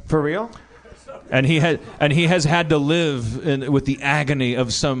 Yeah. For real? And he has had to live with the agony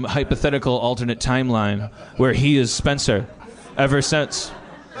of some hypothetical alternate timeline where he is Spencer ever since.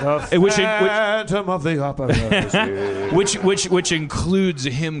 Phantom of the Opera. which includes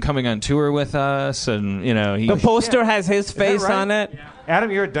him coming on tour with us, and the poster has his face on it. Yeah.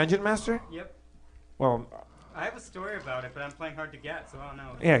 Adam, you're a dungeon master? Yep. Well, I have a story about it, but I'm playing hard to get, so I don't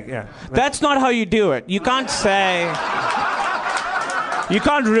know. Yeah. That's not how you do it. You can't say. You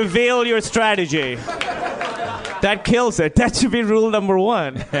can't reveal your strategy. That kills it. That should be rule number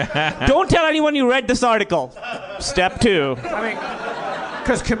 1. Don't tell anyone you read this article. Step 2. I mean,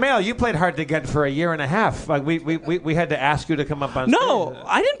 because Kumail, you played hard to get for a year and a half. Like we had to ask you to come up on stage. No,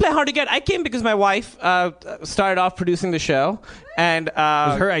 I didn't play hard to get. I came because my wife started off producing the show, and it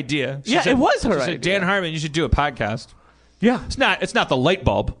was her idea. She said, it was her idea. Said, Dan Harmon, you should do a podcast. Yeah, it's not the light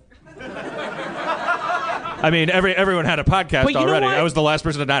bulb. I mean, everyone had a podcast already. I was the last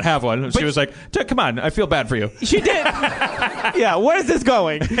person to not have one. She was like, "Come on, I feel bad for you." She did. Yeah, where's this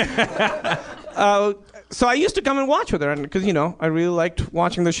going? So I used to come and watch with her, and because I really liked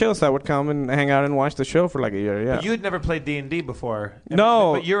watching the show, so I would come and hang out and watch the show for like a year. Yeah. But you had never played D&D before.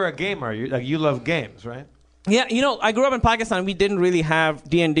 No. But you're a gamer. You love games, right? Yeah. I grew up in Pakistan. We didn't really have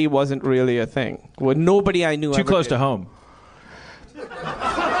D&D. Wasn't really a thing. Well, nobody I knew. Too close to home.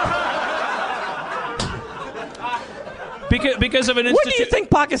 Because of an institution. What do you think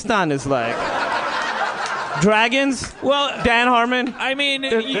Pakistan is like? Dragons? Well, Dan Harmon? I mean,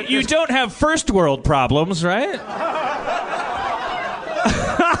 you don't have first world problems, right?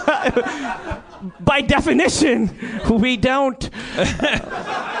 By definition, we don't.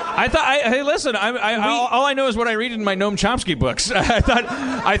 I thought. Hey, listen. All I know is what I read in my Noam Chomsky books.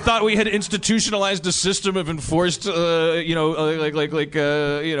 I thought we had institutionalized a system of enforced, medieval,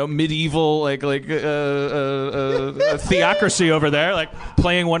 theocracy over there, like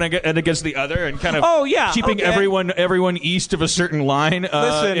playing one against the other, and kind of keeping everyone east of a certain line.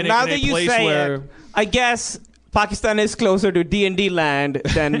 Listen, now that you say it, I guess Pakistan is closer to D&D land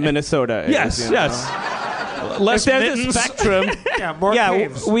than Minnesota is. Yes. Less if there's mittens. a spectrum. More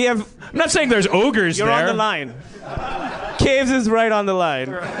caves. We have. I'm not saying there's ogres You're there. on the line. Caves is right on the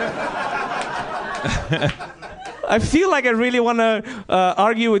line. I feel like I really want to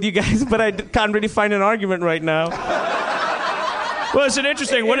argue with you guys, but I can't really find an argument right now. Well, it's an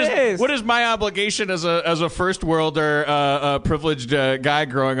interesting. What is my obligation as a first worlder, privileged guy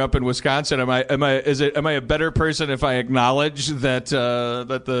growing up in Wisconsin? Am I a better person if I acknowledge that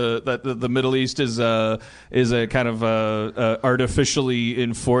the Middle East is a kind of artificially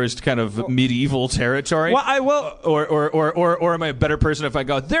enforced kind of medieval territory? Well, I will. Or am I a better person if I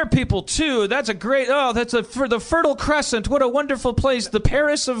go, they're people too? That's a great. Oh, for the Fertile Crescent. What a wonderful place. The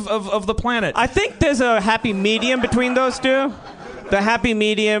Paris of the planet. I think there's a happy medium between those two. The happy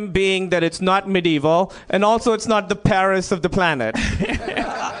medium being that it's not medieval, and also it's not the Paris of the planet.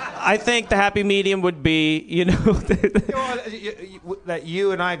 I think the happy medium would be, that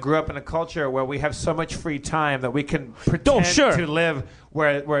you and I grew up in a culture where we have so much free time that we can pretend to live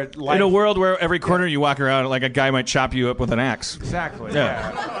where life... In a world where every corner you walk around, like a guy might chop you up with an axe. Exactly,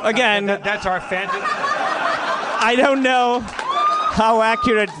 yeah. Again... That's our fantasy. I don't know how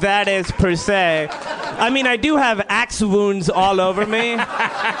accurate that is per se. I mean, I do have axe wounds all over me.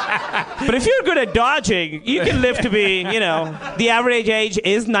 But if you're good at dodging, you can live to be, the average age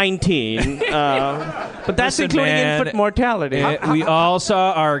is 19. But that's including infant mortality. We all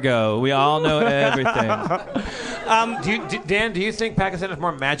saw Argo. We all know everything. Dan, do you think Pakistan is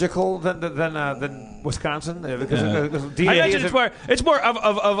more magical than Wisconsin? Because I imagine it's more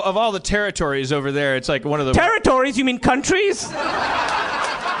of all the territories over there. It's like one of the territories. You mean countries?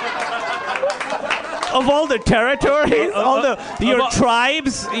 Of all the territories, your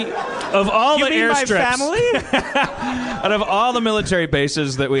tribes, of all you the mean airstrips, my family, and of all the military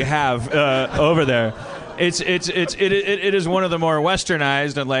bases that we have over there, it is one of the more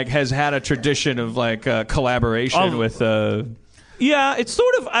westernized and has had a tradition of collaboration with. Yeah, it's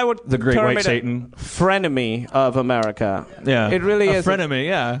sort of, I would the Great term White it Satan, frenemy of America. Yeah, it really is frenemy.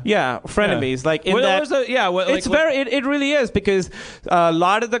 Yeah, frenemies. It really is, because a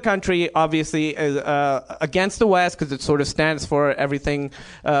lot of the country obviously is against the West because it sort of stands for everything,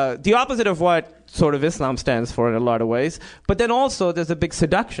 the opposite of what sort of Islam stands for in a lot of ways. But then also there's a big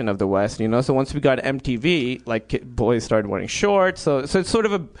seduction of the West, So once we got MTV, boys started wearing shorts. So it's sort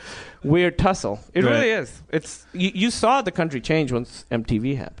of a weird tussle. It really is. It's you saw the country change once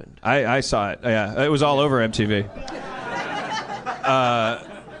MTV happened. I saw it. Yeah, it was all over MTV.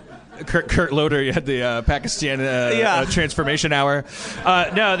 Kurt Loder, you had the Pakistan transformation hour.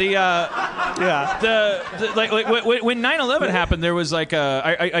 When 9/11 happened, there was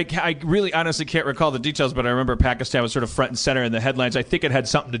I really honestly can't recall the details, but I remember Pakistan was sort of front and center in the headlines. I think it had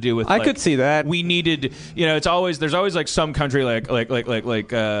something to do with. I could see that. We needed, there's always some country Libya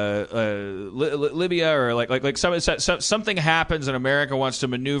or something happens and America wants to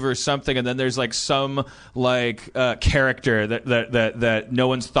maneuver something, and then there's some character that no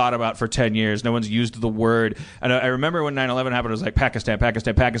one's thought about for 10 years. No one's used the word. And I remember when 9/11 happened, it was Pakistan,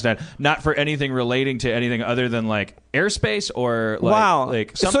 not for anything relating to anything other than airspace or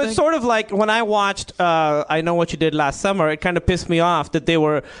something. So it's sort of like when I watched I Know What You Did Last Summer, it kind of pissed me off that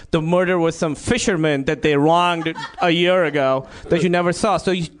the murder was some fisherman that they wronged a year ago that you never saw.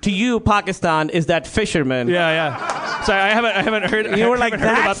 So to you, Pakistan is that fisherman. Yeah. So I haven't heard. You were like,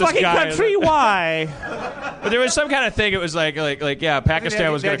 that fucking guy. country? Why? But there was some kind of thing. It was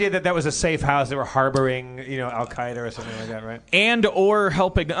Pakistan was the idea that was a safe house. They were harboring, Al Qaeda or something like that, right? And or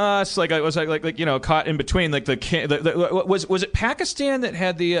helping us, it was caught in between. Was it Pakistan that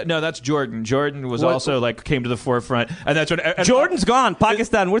had the? No, that's Jordan. Jordan was also came to the forefront, and that's when Jordan's gone.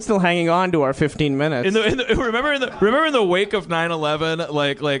 Pakistan, we're still hanging on to our 15 minutes. Remember in the wake of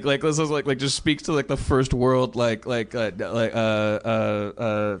 9/11, this is just speaks to the first world, kind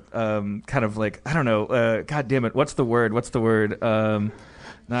of I don't know. God damn it! What's the word?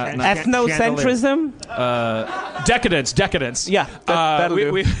 Ethnocentrism? Decadence. Yeah, that'll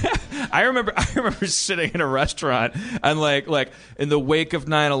do. I remember sitting in a restaurant and like in the wake of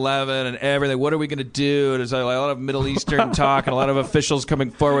 9/11 and everything. What are we going to do? And there's like a lot of Middle Eastern talk and a lot of officials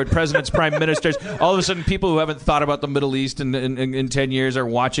coming forward, presidents, prime ministers. All of a sudden, people who haven't thought about the Middle East in 10 years are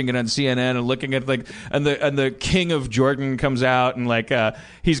watching it on CNN and looking at and the king of Jordan comes out and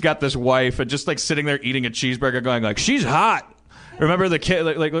he's got this wife and just like sitting there eating a cheeseburger, going like, she's hot. Remember the kid?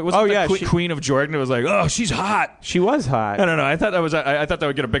 Queen of Jordan? It was like, oh, she's hot. She was hot. I don't know. I thought that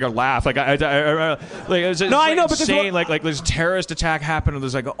would get a bigger laugh. Like I was I know, but saying like this terrorist attack happened and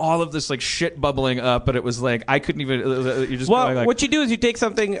there's like all of this like shit bubbling up, but it was like I couldn't even. You're just going, like, what you do is you take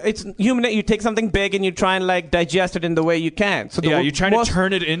something. It's human. You take something big and you try and like digest it in the way you can. So you try to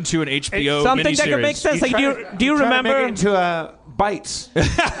turn it into an HBO something miniseries. that can make sense. Like do you remember to make it into bites?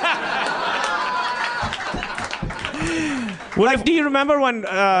 Like, do you remember when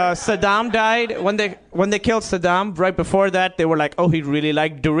Saddam died? When they killed Saddam, right before that, they were like, "Oh, he really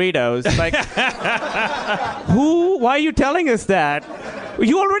liked Doritos." Like, why are you telling us that?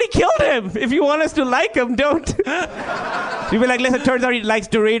 You already killed him. If you want us to like him, don't. You'd be like, listen, turns out he likes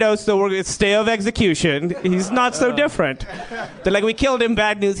Doritos, so we're going to stay of execution. He's not so different. They're like, we killed him,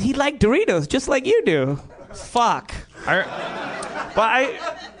 bad news. He liked Doritos, just like you do. Fuck.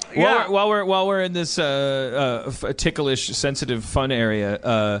 Yeah. While we're in this ticklish, sensitive, fun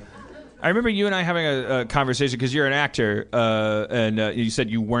area, I remember you and I having a conversation because you're an actor, and you said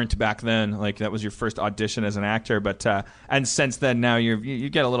you weren't back then. Like that was your first audition as an actor, but and since then now you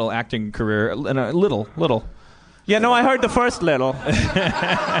get a little acting career, and a little. Yeah, no, I heard the first little.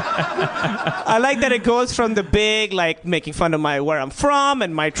 I like that it goes from the big, like making fun of where I'm from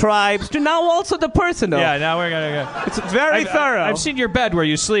and my tribes, to now also the personal. Yeah, now we're gonna go. It's very thorough. I've seen your bed where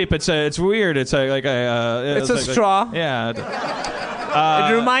you sleep. It's weird. It's like a. It's a straw.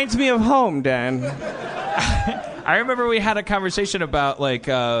 Yeah. It reminds me of home, Dan. I remember we had a conversation about like.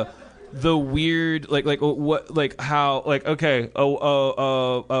 The weird, a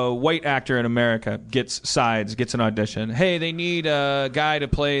white actor in America gets an audition. Hey, they need a guy to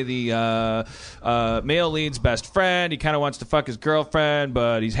play the male lead's best friend. He kind of wants to fuck his girlfriend,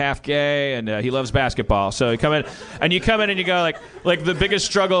 but he's half gay and he loves basketball. So you come in and you go like the biggest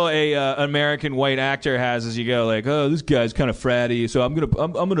struggle a American white actor has is you go like, oh, this guy's kind of fratty, so I'm gonna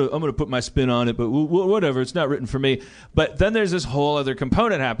put my spin on it, but whatever, it's not written for me. But then there's this whole other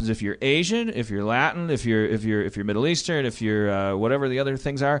component happens if you're Asian, if you're Latin, if you're Middle Eastern, if you're whatever the other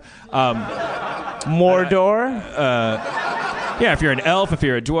things are. Mordor. Yeah, if you're an elf, if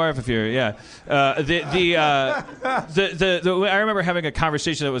you're a dwarf, if you're I remember having a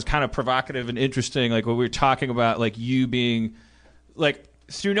conversation that was kind of provocative and interesting, like when we were talking about like you being like.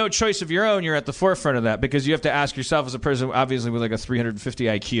 Through no choice of your own, you're at the forefront of that because you have to ask yourself as a person, obviously with like a 350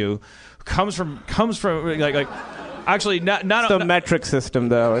 IQ, comes from like actually not the metric system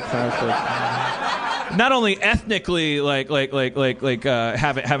though. It's not only ethnically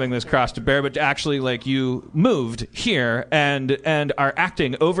having this cross to bear, but actually like you moved here and are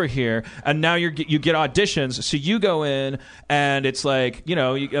acting over here, and now you get auditions. So you go in and it's like you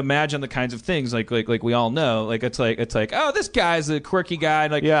imagine the kinds of things like we all know. Like it's like oh, this guy's a quirky guy.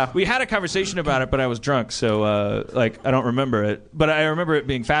 Like we had a conversation about it, but I was drunk, so I don't remember it. But I remember it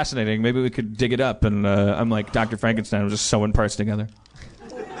being fascinating. Maybe we could dig it up, and I'm like Dr. Frankenstein, was just sewing parts together.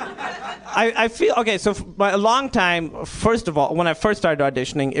 I feel okay. So for a long time, first of all, when I first started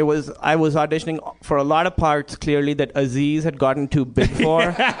auditioning, I was auditioning for a lot of parts clearly that Aziz had gotten too big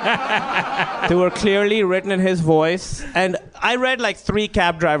for. They were clearly written in his voice, and I read like 3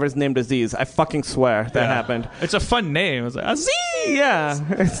 cab drivers named Aziz. I fucking swear that happened. It's a fun name. It's like Aziz. Yeah,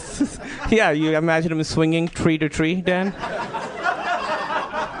 yeah. You imagine him swinging tree to tree, Dan.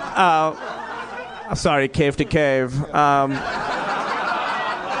 Sorry, cave to cave.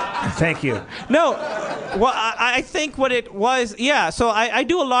 Thank you. No, well, I think what it was, so I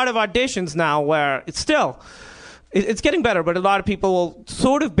do a lot of auditions now where it's getting better, but a lot of people will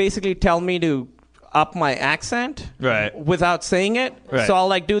sort of basically tell me to up my accent without saying it. Right. So I'll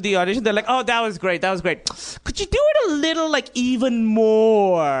like do the audition. They're like, oh, that was great. Could you do it a little like even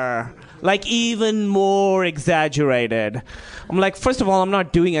more exaggerated? I'm like, first of all, I'm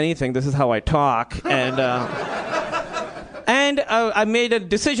not doing anything. This is how I talk. And I made a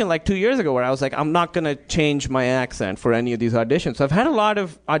decision like 2 years ago where I was like, I'm not going to change my accent for any of these auditions. So I've had a lot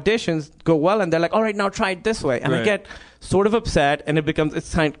of auditions go well, and they're like, all right, now try it this way. And I get sort of upset, and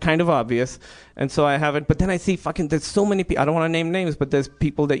it's kind of obvious. And so I haven't. But then I see there's so many people. I don't want to name names, but there's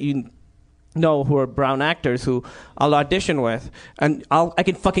people that know who are brown actors who I'll audition with, and I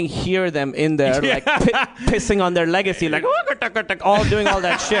can fucking hear them in there like pissing on their legacy, like all doing all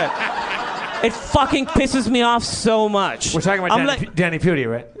that shit. It fucking pisses me off so much. We're talking about Danny Pudi,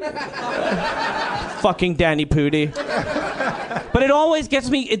 right? Fucking Danny Pudi. But it always gets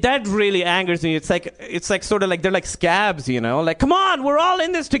me. That really angers me. It's like sort of like they're like scabs, you know. Like, come on, we're all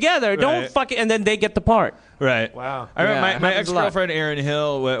in this together. Don't fucking. And then they get the part. Right. Wow. I remember my ex-girlfriend Erin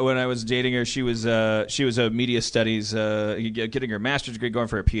Hill. When I was dating her, she was a media studies, getting her master's degree, going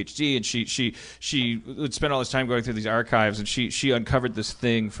for her PhD, and she would spend all this time going through these archives, and she uncovered this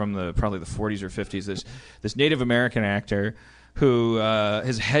thing from probably the 40s or 50s. This Native American actor who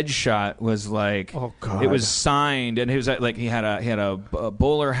his headshot was like, oh God, it was signed, and he was like, he had a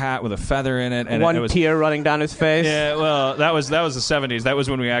bowler hat with a feather in it, and one tear running down his face. Yeah, well, that was the 70s. That was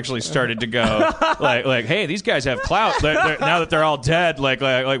when we actually started to go like, hey, these guys have clout. They're, now that they're all dead, like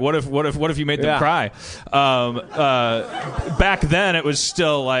what if you made them cry? Back then it was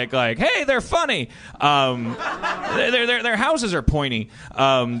still like, hey, they're funny. Their houses are pointy.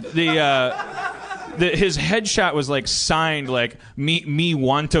 His headshot was like signed like me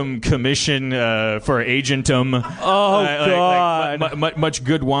wantum commission for agentum. Oh God! Much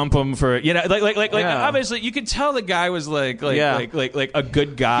good wampum for like obviously you could tell the guy was like a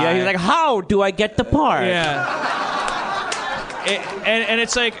good guy. Yeah, he's like, how do I get the part? Yeah. And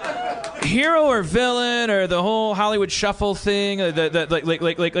it's like hero or villain or the whole Hollywood shuffle thing. But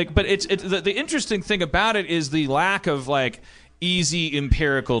it's the interesting thing about it is the lack of like easy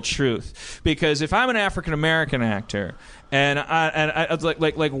empirical truth, because if I'm an African American actor and I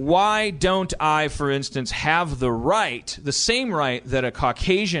like why don't I, for instance, have the same right that a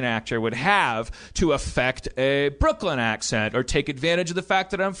Caucasian actor would have to affect a Brooklyn accent or take advantage of the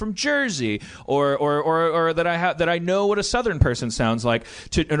fact that I'm from Jersey or that I know what a Southern person sounds like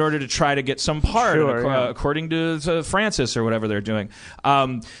in order to try to get some part according to Francis or whatever they're doing.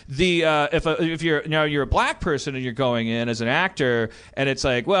 If you're a black person and you're going in as an actor and it's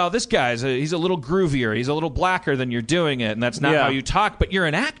like, well, this guy's he's a little groovier, he's a little blacker than you're doing it, and that's not how you talk, but you're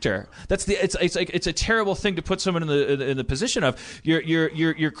an actor. It's a terrible thing to put someone in the position of.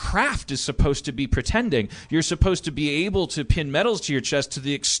 Your craft is supposed to be pretending. You're supposed to be able to pin medals to your chest to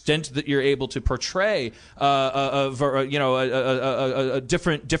the extent that you're able to portray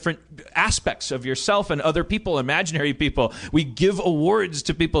different aspects of yourself and other people, imaginary people. We give awards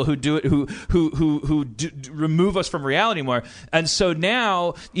to people who do it, who remove us from reality more. And so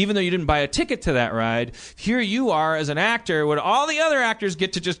now, even though you didn't buy a ticket to that ride, here you are as an actor when all the other actors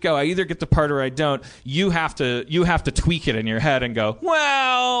get to just go, I either get the part or I don't. You have to tweak it in your head and go,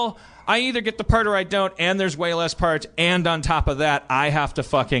 well, I either get the part or I don't, and there's way less parts, and on top of that, I have to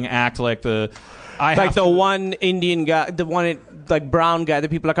fucking act like the one Indian guy, the one like brown guy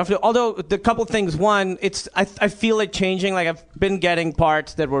that people are comfortable. Although the couple things, one, I feel it changing. Like I've been getting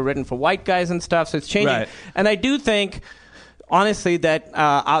parts that were written for white guys and stuff, so it's changing. Right. And I do think, honestly, that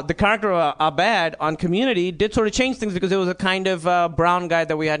the character of Abed on Community did sort of change things because it was a kind of brown guy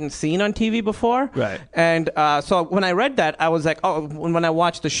that we hadn't seen on TV before. Right. And so when I read that, I was like, oh, when I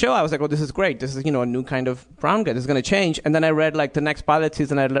watched the show, I was like, oh, this is great. This is, a new kind of brown guy. This is going to change. And then I read like the next pilot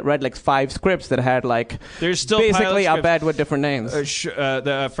season, I read like 5 scripts that had like there's still basically Abed with different names.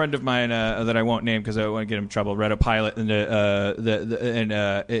 The friend of mine that I won't name because I don't want to get him in trouble read a pilot and it's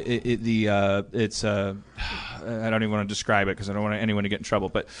I don't even want to describe it because I don't want anyone to get in trouble.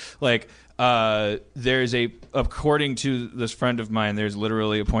 But like, there's according to this friend of mine, there's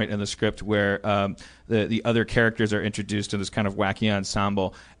literally a point in the script where the other characters are introduced in this kind of wacky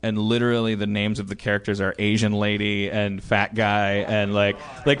ensemble, and literally the names of the characters are Asian lady and fat guy, and like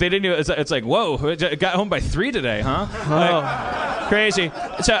they didn't do it's like, whoa, got home by 3 today, huh? Like, crazy.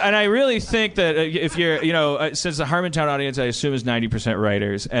 So, and I really think that if you're, since the Harmontown audience, I assume is 90%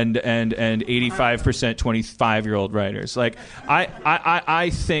 writers and 85% 25-year-old writers. Like, I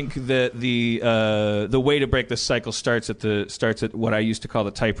think that the way to break the cycle starts at what I used to call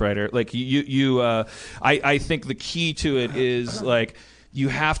the typewriter. Like I think the key to it is like, you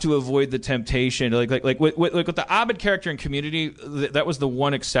have to avoid the temptation. Like with the Abed character in Community, that was the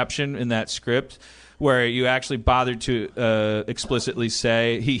one exception in that script where you actually bothered to explicitly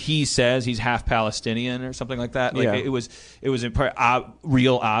say he says he's half Palestinian or something like that. Like it was in part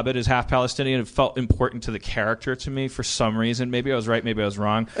real Abed is half Palestinian. It felt important to the character to me for some reason. Maybe I was right, maybe I was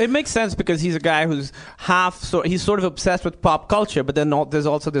wrong. It makes sense because he's a guy who's he's sort of obsessed with pop culture, but then there's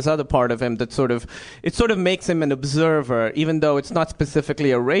also this other part of him that sort of makes him an observer, even though it's not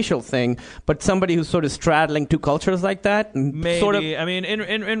specifically a racial thing, but somebody who's sort of straddling two cultures like that. Maybe. Sort of, I mean,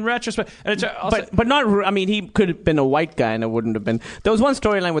 in retrospect, and it's also, but not. I mean, he could have been a white guy, and it wouldn't have been. There was one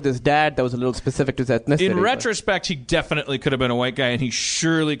storyline with his dad that was a little specific to his ethnicity. In retrospect, he definitely could have been a white guy, and he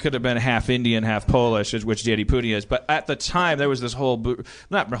surely could have been half Indian, half Polish, which Danny Pudi is. But at the time, there was this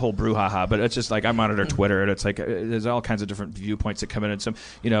not a whole brouhaha, but it's just like I monitor Twitter, and it's like there's all kinds of different viewpoints that come in, and some,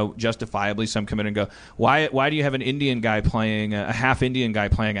 justifiably, some come in and go, why do you have an Indian guy playing a half Indian guy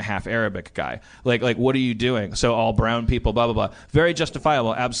playing a half Arabic guy? Like what are you doing? So all brown people, blah blah blah. Very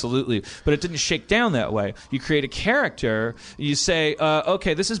justifiable, absolutely. But it didn't shake down that way. You create a character. You say,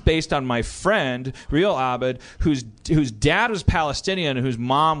 okay, this is based on my friend Real Abed, whose dad was Palestinian, whose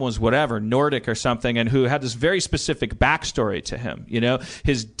mom was whatever Nordic or something, and who had this very specific backstory to him.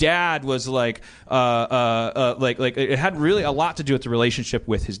 His dad was like it had really a lot to do with the relationship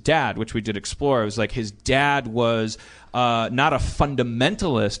with his dad, which we did explore. It was like his dad was not a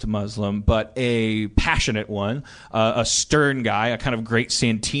fundamentalist Muslim, but a passionate one, a stern guy, a kind of great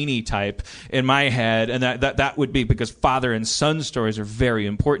Santini type in my head, and that would be because father and son stories are very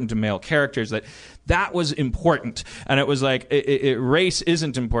important to male characters. That was important, and it was like race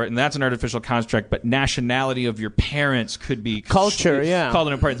isn't important. That's an artificial construct, but nationality of your parents could be culture, called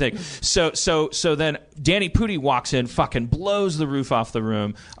an important thing. So then Danny Pudi walks in, fucking blows the roof off the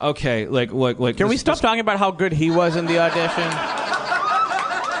room. Okay, can we stop talking about how good he was in the audition?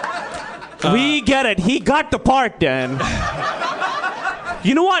 We get it. He got the part, Dan.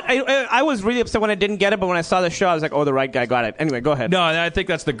 You know what? I was really upset when I didn't get it, but when I saw the show, I was like, "Oh, the right guy got it." Anyway, go ahead. No, I think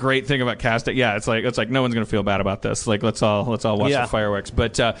that's the great thing about casting. Yeah, it's like no one's gonna feel bad about this. Like let's all watch the fireworks.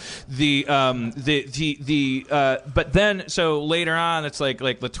 But but then so later on, it's like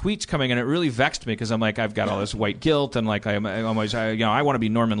the tweets coming, and it really vexed me because I'm like, I've got all this white guilt, and like I'm always I want to be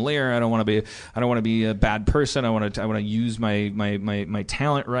Norman Lear. I don't want to be a bad person. I want to use my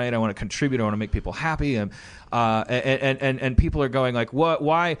talent right. I want to contribute. I want to make people happy. And people are going like, what?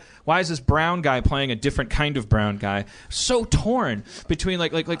 Why is this brown guy playing a different kind of brown guy? So torn between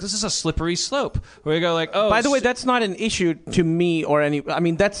like this is a slippery slope where you go like, oh. By the way, that's not an issue to me or any. I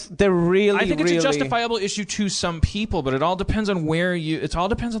mean, they're really. I think it's a justifiable issue to some people, but it all depends on where you. It all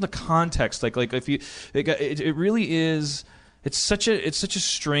depends on the context. Like if you, it really is. It's such a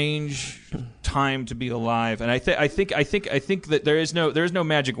strange time to be alive, and I think that there is no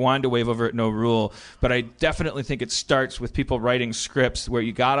magic wand to wave over it, no rule. But I definitely think it starts with people writing scripts where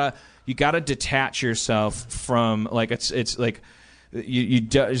you gotta detach yourself from like it's like you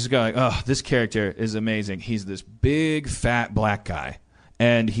just go like, oh, this character is amazing. He's this big fat black guy,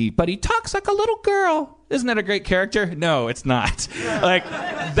 but he talks like a little girl. Isn't that a great character? No, it's not. Like,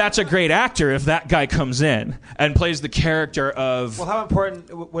 that's a great actor if that guy comes in and plays the character of. Well, how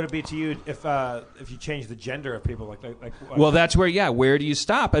important would it be to you if you change the gender of people? Like well, that's where where do you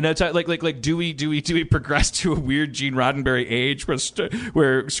stop? And it's like do we progress to a weird Gene Roddenberry age where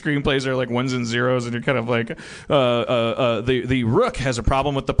screenplays are like ones and zeros and you're kind of like the rook has a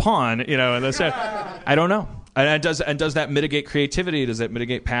problem with the pawn, and that's it. I don't know. And does that mitigate creativity? Does that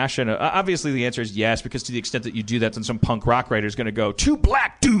mitigate passion? Obviously, the answer is yes, because to the extent that you do that, then some punk rock writer is going to go, 2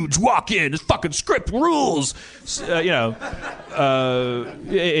 black dudes walk in, this fucking script rules,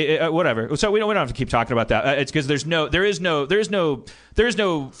 whatever. So we don't have to keep talking about that. It's because there is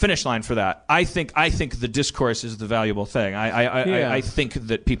no finish line for that. I think the discourse is the valuable thing. I think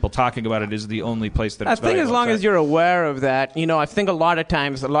that people talking about it is the only place that it's valuable. I think as long as you're aware of that, I think a lot of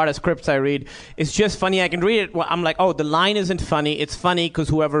times, a lot of scripts I read, it's just funny. I can read it. I'm like, oh, the line isn't funny. It's funny because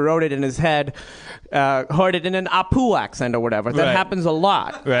whoever wrote it in his head heard it in an Apu accent or whatever. That happens a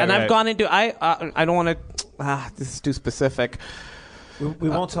lot. And I've gone into, I don't want to, this is too specific. We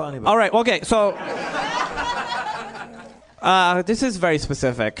won't tell anybody. All right, okay, so this is very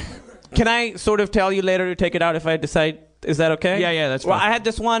specific. Can I sort of tell you later to take it out if I decide? Is that okay? Yeah, that's fine. Well, I had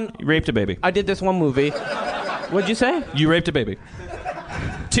this one. You raped a baby. I did this one movie. What'd you say? You raped a baby.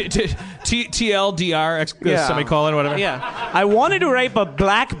 TLDR, semicolon, whatever. Yeah. I wanted to rape a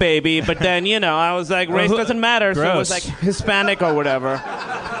black baby, but then, I was like, race doesn't matter, so it was like Hispanic or whatever.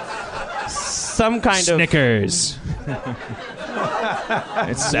 Some kind Snickers.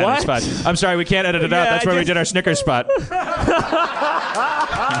 It's Savage Spot. I'm sorry, we can't edit it out. That's where we did our Snickers spot.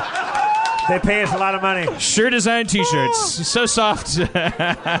 They pay us a lot of money. Sure design T-shirts. So soft.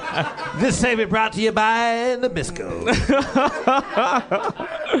 This segment brought to you by Nabisco.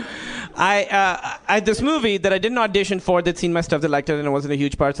 I had this movie that I didn't audition for. They'd seen my stuff, they liked it, and it wasn't a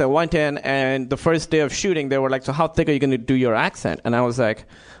huge part, so I went in, and the first day of shooting, they were like, so how thick are you going to do your accent? And I was like,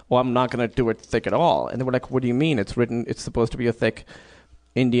 well, I'm not going to do it thick at all. And they were like, what do you mean? It's supposed to be a thick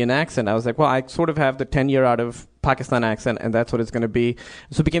Indian accent. I was like, well, I sort of have the 10-year out of Pakistan accent, and that's what it's going to be.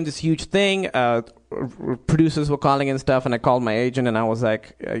 So it became this huge thing. Producers were calling and stuff, and I called my agent, and I was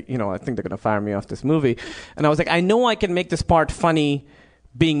like, I think they're going to fire me off this movie. And I was like, I know I can make this part funny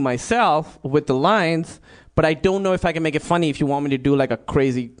being myself with the lines, but I don't know if I can make it funny if you want me to do like a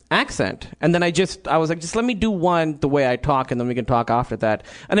crazy accent. And then I was like, just let me do one the way I talk, and then we can talk after that.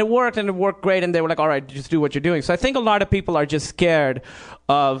 And it worked great, and they were like, all right, just do what you're doing. So I think a lot of people are just scared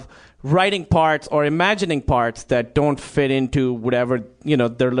of writing parts or imagining parts that don't fit into whatever,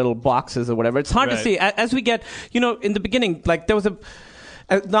 their little boxes or whatever. It's hard to see. As we get, in the beginning, like there was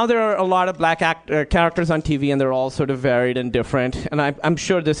now there are a lot of black characters on TV, and they're all sort of varied and different. And I'm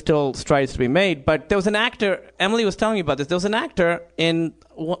sure there's still strides to be made. But there was an actor, Emily was telling me about this. There was an actor in,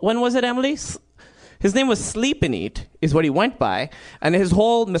 when was it, Emily? His name was Sleep and Eat, is what he went by. And his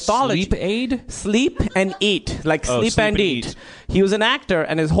whole mythology... Sleep Aid? Sleep and Eat. Like sleep and eat. He was an actor,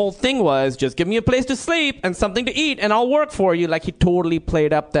 and his whole thing was, just give me a place to sleep and something to eat, and I'll work for you. Like, he totally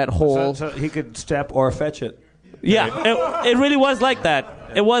played up that whole... So he could step or fetch it. Yeah, it really was like that.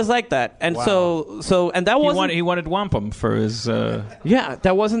 It was like that, and wow. and that wasn't. He wanted wampum for his. Yeah,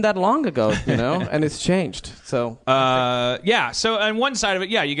 that wasn't that long ago, and it's changed. So. So on one side of it,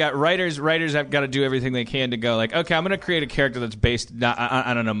 you got writers. Writers have got to do everything they can to go like, okay, I'm going to create a character that's based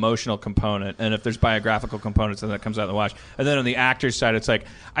on an emotional component, and if there's biographical components, then that comes out in the wash. And then on the actors' side, it's like,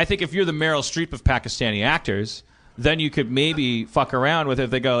 I think if you're the Meryl Streep of Pakistani actors, then you could maybe fuck around with it. If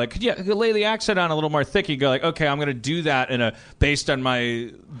they go like, could you lay the accent on a little more thick? You go like, okay, I'm going to do that based on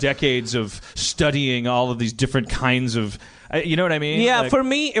my decades of studying all of these different kinds of. You know what I mean? Yeah, for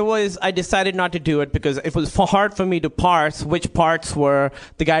me, it was, I decided not to do it because it was hard for me to parse which parts were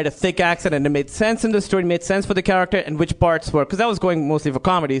the guy with a thick accent and it made sense in the story, made sense for the character, and which parts were, because I was going mostly for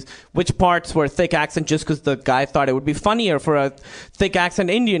comedies, which parts were thick accent just because the guy thought it would be funnier for a thick accent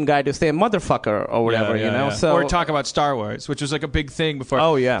Indian guy to say a motherfucker or whatever, So, or talk about Star Wars, which was like a big thing before.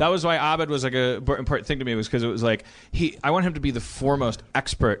 Oh, yeah. That was why Abed was like a important thing to me, was because it was like, I want him to be the foremost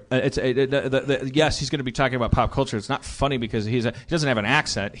expert. Yes, he's going to be talking about pop culture. It's not funny because he doesn't have an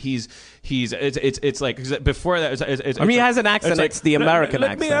accent. It's like before that. He has an accent. It's the American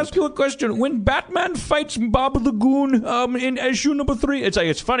accent. Let me ask you a question. When Batman fights Baba the Goon in issue number 3,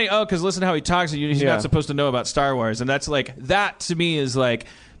 it's funny. Oh, because listen to how he talks. He's not supposed to know about Star Wars, and that's like that to me is like.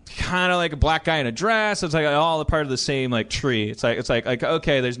 Kind of like a black guy in a dress. It's like all a part of the same like tree. It's like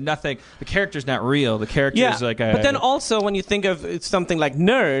okay, there's nothing. The character's not real. The character's like. But then also when you think of something like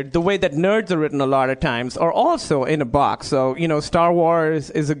nerd, the way that nerds are written a lot of times are also in a box. So Star Wars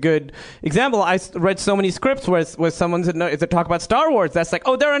is a good example. I read so many scripts where someone's a nerd. If they talk about Star Wars, that's like,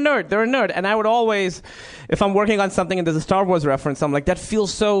 oh, they're a nerd. And I would always, if I'm working on something and there's a Star Wars reference, I'm like, that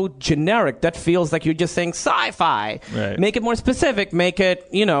feels so generic. That feels like you're just saying sci-fi. Right. Make it more specific. Make it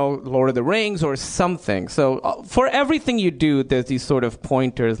Lord of the Rings or something. So for everything you do, there's these sort of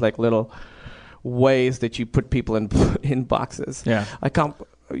pointers, like little ways that you put people in boxes. Yeah. I can't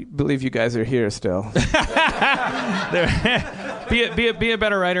believe you guys are here still. Be a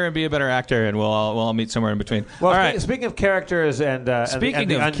better writer and be a better actor, and we'll all meet somewhere in between. Well, all right. Speaking of characters and speaking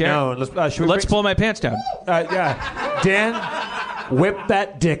the of unknown, let's pull my pants down. Dan, whip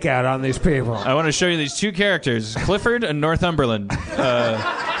that dick out on these people. I want to show you these two characters, Clifford and Northumberland.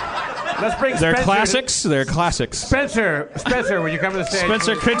 Let's bring They're Spencer classics. They're classics. Spencer, when you come to the stage.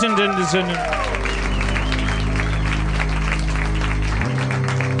 Spencer Crittenden is in.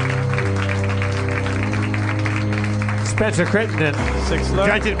 Spencer Crittenden,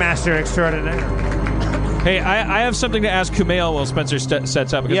 Dungeon Master Extraordinaire. Hey, I have something to ask Kumail while Spencer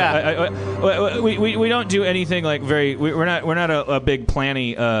sets up. We don't do anything like we're not a big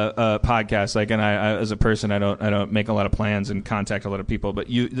planny podcast. Like, and I as a person, I don't make a lot of plans and contact a lot of people. But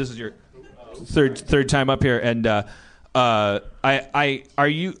this is your third time up here, and are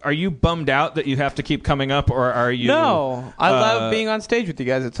you bummed out that you have to keep coming up, or are you? No, I love being on stage with you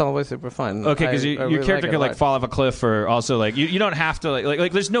guys. It's always super fun. Okay, because your really character could like fall off a cliff, or also like you don't have to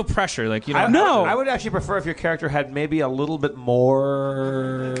like there's no pressure. Like I would actually prefer if your character had maybe a little bit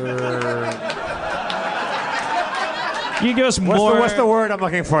more. You give us more. What's the word I'm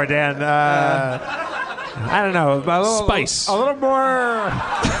looking for, Dan? I don't know. Spice. A little more.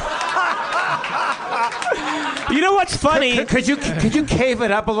 You know what's funny? Could you cave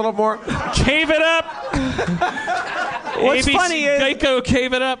it up a little more? Cave it up. What's ABC funny is Geico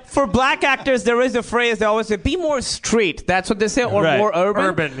gave it up. For black actors, there is a phrase they always say: "Be more street." That's what they say, or Right. more urban.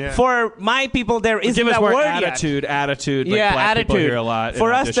 Urban, yeah. For my people, there isn't Give us that more word attitude. yet. Attitude. Like Yeah, black attitude. people hear a lot.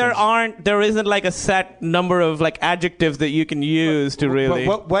 For in us, auditions. there isn't like a set number of like adjectives that you can use to really.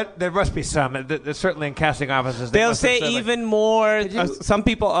 What? There must be some. There's certainly in casting offices. they They'll must have say said, like, even more. Some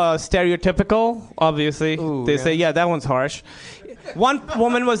people stereotypical. Obviously, they say, "Yeah, that one's harsh." One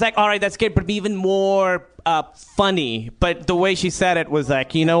woman was like, "All right, that's good, but be even more funny." But the way she said it was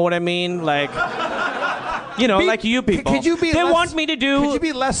like, you know what I mean, like. Like you people. Could you be? They less, want me to do. Could you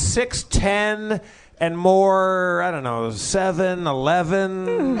be less 6'10" and more? I don't know,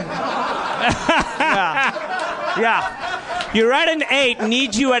 7'11"? Yeah. You're at an 8.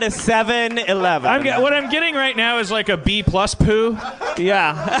 Need you at a 7'11". What I'm getting right now is like a B+ poo.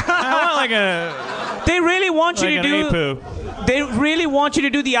 Yeah. I want like a. They really want you like to an do. A-poo. They really want you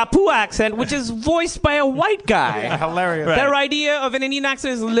to do the Apu accent, which is voiced by a white guy. Yeah, hilarious. Right. Their idea of an Indian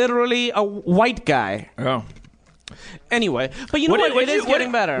accent is literally a white guy. Oh. Anyway, but you know what? It is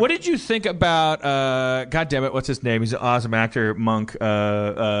getting better. What did you think about? God damn it! What's his name? He's an awesome actor, Monk. Tony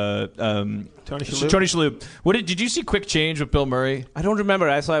Shalhoub. Did you see Quick Change with Bill Murray? I don't remember.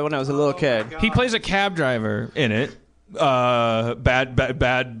 I saw it when I was a little kid. He plays a cab driver in it.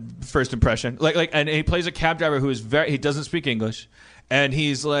 Bad first impression. And he plays a cab driver who is he doesn't speak English. And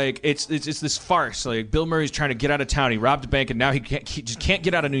he's like, it's this farce. Like Bill Murray's trying to get out of town. He robbed a bank, and now he just can't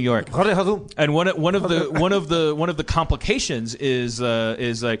get out of New York. And one of the complications is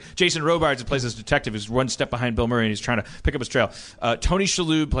like Jason Robards, who plays this detective, is one step behind Bill Murray, and he's trying to pick up his trail. Tony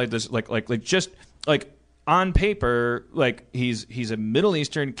Shalhoub played this like on paper, like he's a Middle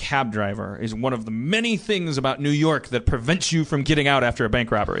Eastern cab driver. Is one of the many things about New York that prevents you from getting out after a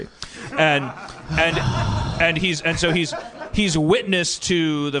bank robbery, and he's witness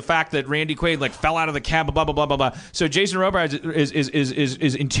to the fact that Randy Quaid like fell out of the cab, blah blah blah blah blah. So Jason Robards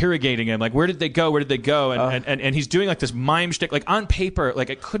is interrogating him, like where did they go, and he's doing like this mime shtick, like on paper,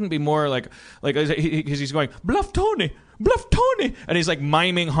 like it couldn't be more like because he's going bluff Tony, and he's like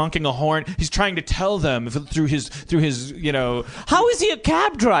miming, honking a horn. He's trying to tell them through his How is he a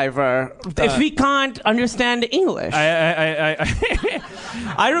cab driver if he can't understand English?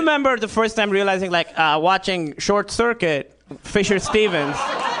 I remember the first time realizing, like, watching Short Circuit, Fisher Stevens,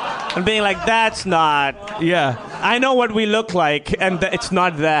 and being like, that's not. Yeah. I know what we look like, and it's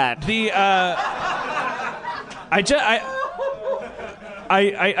not that.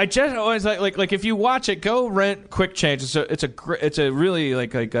 I just always like if you watch it, go rent Quick Change. It's a really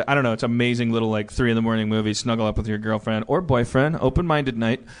like I don't know, it's amazing little like 3 a.m. movie. Snuggle up with your girlfriend or boyfriend, open-minded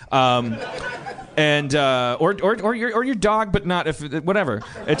night, and or your dog, but not if whatever.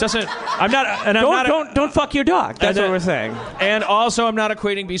 It doesn't. Don't fuck your dog. That's what we're saying. And also, I'm not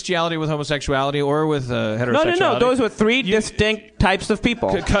equating bestiality with homosexuality or with heterosexuality. No. Those were 3 distinct types of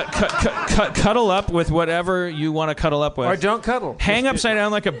people. Cuddle up with whatever you want to cuddle up with, or don't cuddle. Hang upside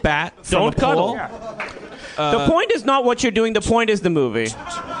down like a bat. Don't cuddle. The point is not what you're doing. The point is the movie.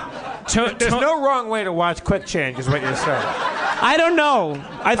 There's no wrong way to watch Quick Change, is what you're saying. I don't know.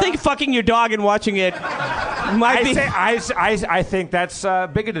 I think fucking your dog and watching it might be. I think that's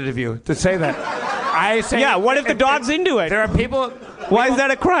bigoted of you to say that. I say. Yeah. What if the dog's into it? There are people. Why is that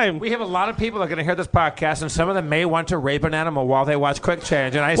a crime? We have a lot of people that are going to hear this podcast, and some of them may want to rape an animal while they watch Quick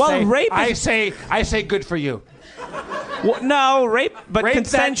Change. And I say, good for you. Well, no, rape, but rape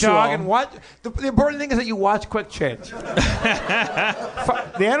consensual. That dog and what? The important thing is that you watch Quick Change.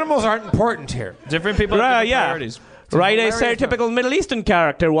 The animals aren't important here. Different people have different priorities. Write a stereotypical Middle Eastern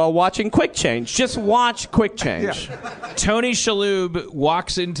character while watching Quick Change. Just watch Quick Change. Yeah. Tony Shalhoub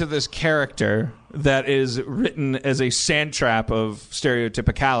walks into this character that is written as a sand trap of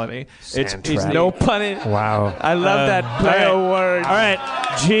stereotypicality. It's no pun in. Wow. I love that play of words. All right.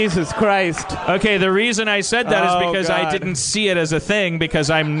 Jesus Christ. Okay, the reason I said that is because I didn't see it as a thing because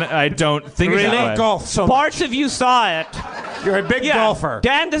I don't think really? it that way. Golf so Parts of you saw it. You're a big golfer.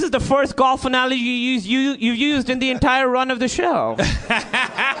 Dan, this is the first golf analogy you've used in the entire run of the show.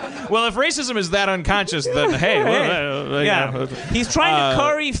 Well, if racism is that unconscious, then hey. Well, yeah. He's trying to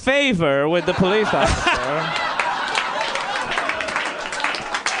curry favor with the police officer.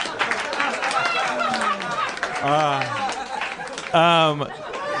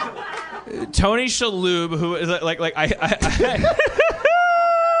 Tony Shalhoub, who is like I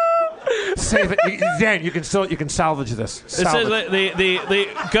save it, Dan. You can salvage this. It says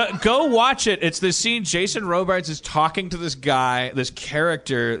go watch it. It's the scene. Jason Robards is talking to this guy, this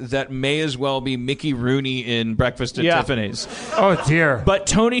character that may as well be Mickey Rooney in Breakfast at Tiffany's. Oh dear! But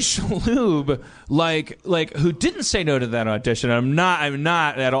Tony Shalhoub, like who didn't say no to that audition. I'm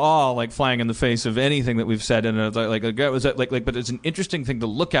not at all like flying in the face of anything that we've said. And but it's an interesting thing to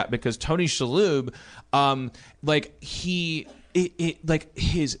look at because Tony Shalhoub, he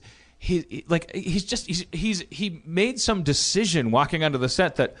made some decision walking onto the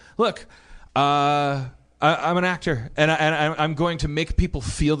set that look, I'm an actor, and I'm going to make people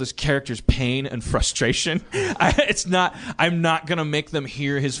feel this character's pain and frustration. I'm not going to make them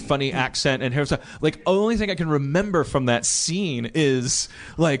hear his funny accent and hear stuff. Like, only thing I can remember from that scene is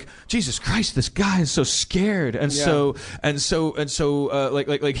like, Jesus Christ, this guy is so scared, and so he's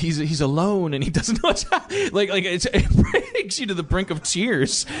alone and he doesn't know what's happening. It brings you to the brink of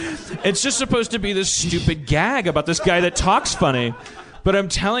tears. It's just supposed to be this stupid gag about this guy that talks funny. But I'm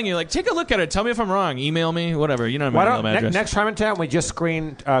telling you, take a look at it. Tell me if I'm wrong. Email me, whatever. You know my email address. Next time in town, we just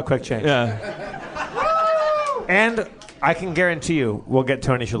screen Quick Change. Yeah. And I can guarantee you, we'll get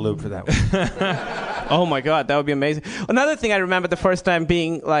Tony Shalhoub for that one. Oh my God, that would be amazing. Another thing I remember the first time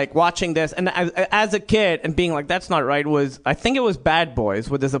being watching this, and as a kid, and being like, that's not right, was I think it was Bad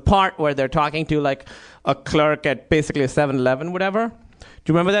Boys, where there's a part where they're talking to a clerk at basically a 7-Eleven, whatever. Do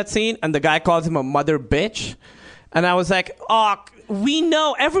you remember that scene? And the guy calls him a mother bitch. And I was like, we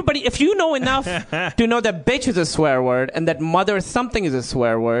know, everybody, if you know enough to know that bitch is a swear word and that mother something is a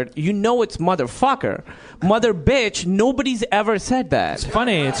swear word, you know it's motherfucker. Mother bitch, nobody's ever said that.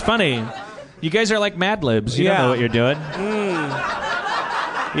 It's funny. You guys are like Mad Libs. You don't know what you're doing.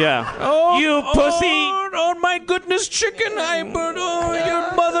 Yeah. Oh, you pussy. Oh, my goodness, chicken.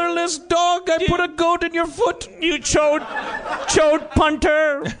 Your motherless dog. I put a goat in your foot. You chode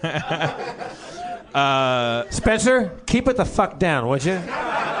punter. Spencer, keep it the fuck down, would you?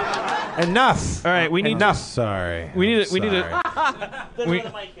 Enough. All right, we need enough. Sorry. We need a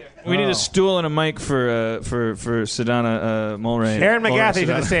stool and a mic for Sedana Mulrain. Aaron McGathy to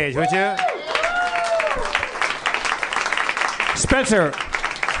the stage, would you? Spencer,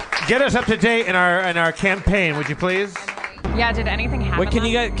 get us up to date in our campaign, would you please? Yeah. Did anything happen? Wait, can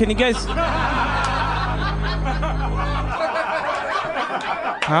you guys?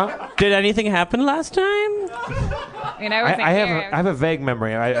 Huh? Did anything happen last time? I have a vague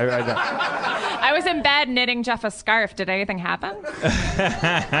memory. I was in bed knitting Jeff a scarf. Did anything happen?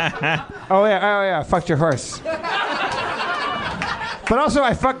 Oh yeah. I fucked your horse. But also,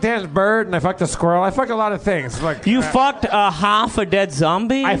 I fucked Dan's bird and I fucked a squirrel. I fucked a lot of things. You fucked half a dead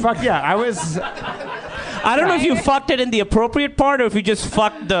zombie? I was. I don't know if you fucked it in the appropriate part or if you just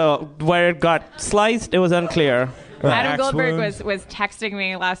fucked where it got sliced. It was unclear. Adam Goldberg was texting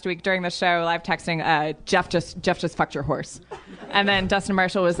me last week during the show, live texting, Jeff just fucked your horse. And then Dustin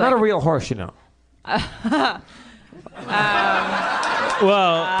Marshall was not a real horse, you know.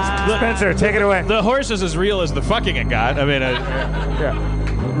 Spencer, take it away. The horse is as real as the fucking it got. I mean,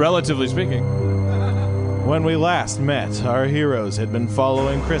 relatively speaking. When we last met, our heroes had been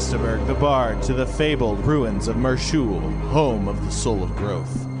following Christaberg the Bard to the fabled ruins of Mershul, home of the Soul of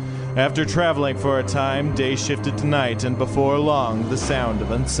Growth. After traveling for a time, day shifted to night, and before long, the sound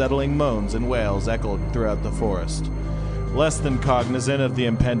of unsettling moans and wails echoed throughout the forest. Less than cognizant of the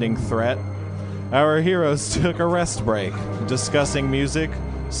impending threat, our heroes took a rest break, discussing music,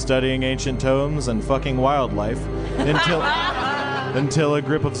 studying ancient tomes, and fucking wildlife, until a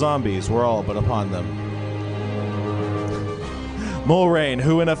grip of zombies were all but upon them. Mulrain,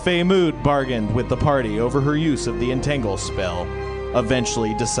 who in a fey mood bargained with the party over her use of the Entangle spell,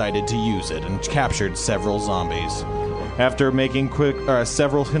 eventually decided to use it and captured several zombies. After making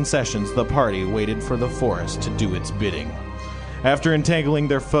several concessions, the party waited for the forest to do its bidding. After entangling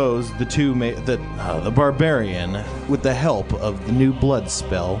their foes, the barbarian, with the help of the new blood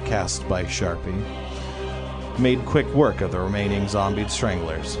spell cast by Sharpie, made quick work of the remaining zombie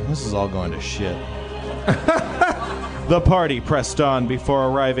stranglers. This is all going to shit. The party pressed on before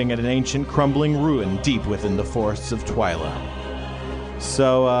arriving at an ancient crumbling ruin deep within the forests of Twyla.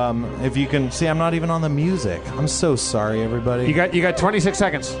 So, if you can see, I'm not even on the music. I'm so sorry, everybody. You got 26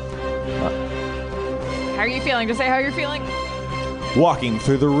 seconds. How are you feeling? Just say how you're feeling. Walking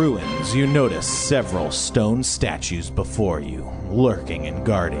through the ruins, you notice several stone statues before you, lurking and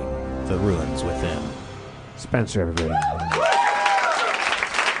guarding the ruins within. Spencer, everybody.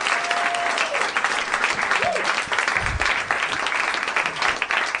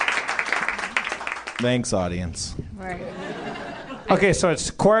 Thanks, audience. Right. Okay, so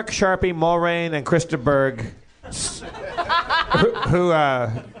it's Quark, Sharpie, Mulrain, and Krista Berg,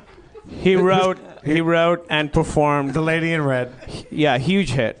 He wrote and performed The Lady in Red. Yeah,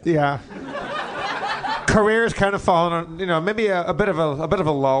 huge hit. Yeah. Career's kind of fallen on, maybe a bit of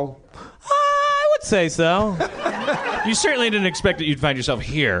a lull. I would say so. You certainly didn't expect that you'd find yourself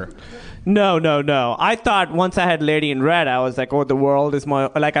here. No. I thought once I had Lady in Red, I was like, oh, the world is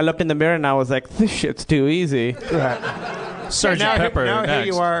more... Like, I looked in the mirror and I was like, this shit's too easy. Right. Sergeant Pepper. Now next.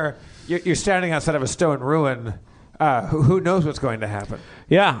 here you are. You're standing outside of a stone ruin. Who knows what's going to happen?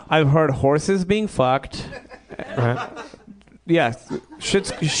 Yeah, I've heard horses being fucked. Right. Yeah,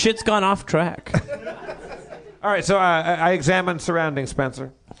 shit's gone off track. All right, so I examined surroundings,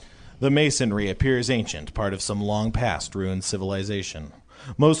 Spencer. The masonry appears ancient, part of some long-past ruined civilization.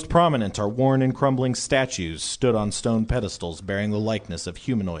 Most prominent are worn and crumbling statues stood on stone pedestals bearing the likeness of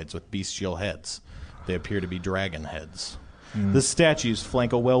humanoids with bestial heads. They appear to be dragon heads. The statues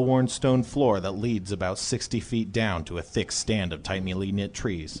flank a well-worn stone floor that leads about 60 feet down to a thick stand of tightly knit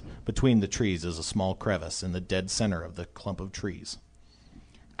trees. Between the trees is a small crevice in the dead center of the clump of trees.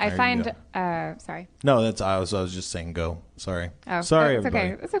 I There find. you Sorry. No, I was just saying go. Sorry. Oh, Sorry, it's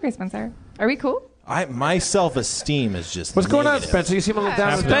everybody. okay. It's okay, Spencer. Are we cool? My self-esteem is just What's going on, negative. Spencer? You seem a little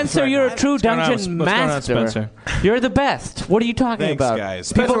down. Spencer, you're a true What's going on, dungeon what's going on, master. Spencer? You're the best. What are you talking Thanks, about?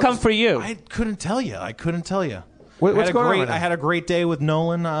 guys. People Spencer, come for you. I couldn't tell you. What's going on? I had a great day with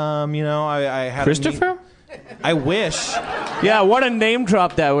Nolan. I had Christopher? I wish. Yeah, what a name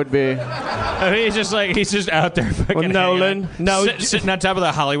drop that would be. He's just out there fucking Well, Nolan. hanging No, out. Sitting on top of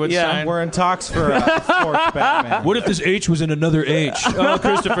the Hollywood Yeah. sign. We're in talks for fourth Batman. What if this H was in another H? Oh,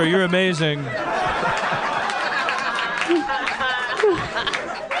 Christopher, you're amazing.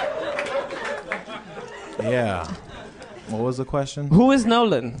 Yeah. What was the question? Who is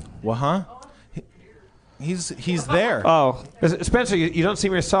Nolan? Well, huh? He's there. Oh, Spencer, you don't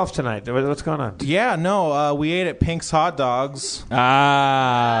seem yourself tonight. What's going on? Yeah, no. We ate at Pink's Hot Dogs. Okay.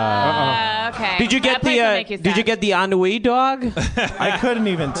 did you get the ennui dog? I couldn't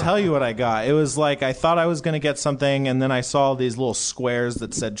even tell you what I got. It was like I thought I was going to get something, and then I saw these little squares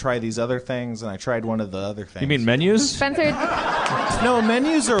that said try these other things, and I tried one of the other things. You mean menus? Spencer. No,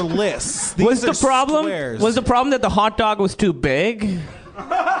 menus are lists. These Was are the problem? squares. Was the problem that the hot dog was too big?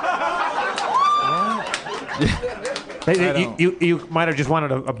 You might have just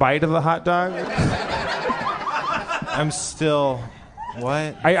wanted a bite of the hot dog. I'm still.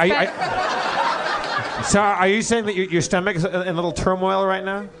 What? So are you saying that your stomach is in a little turmoil right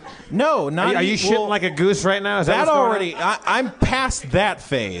now? No, not. Are you shitting like a goose right now? Is that that what's going already? I'm past that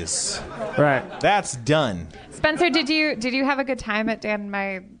phase. on? Right. That's done. Spencer, did you have a good time at Dan and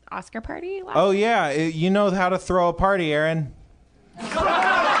my Oscar party last Oh yeah, you know how to throw a party, Aaron.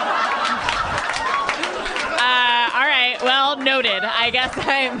 All right. Well, noted. I guess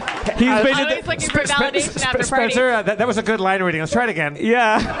I'm He's been always looking for validation after parties. Spencer, that was a good line reading. Let's try it again.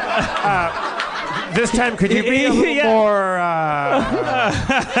 Yeah. This time, could you be a little Yeah.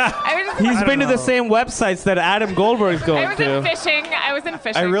 more? He's been to the same websites that Adam Goldberg's going I was to. in fishing.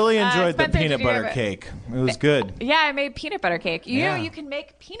 I really enjoyed the Spencer, peanut did you butter have cake. It was good. Yeah, I made peanut butter cake. You know, Yeah. you can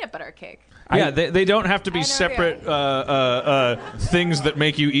make peanut butter cake. Yeah, they don't have to be separate things that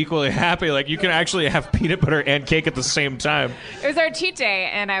make you equally happy. Like, you can actually have peanut butter and cake at the same time. It was our cheat day,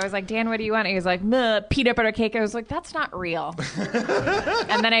 and I was like, Dan, what do you want? And he was like, peanut butter cake. I was like, that's not real.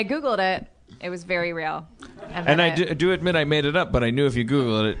 And then I Googled it. It was very real. And I do admit I made it up, but I knew if you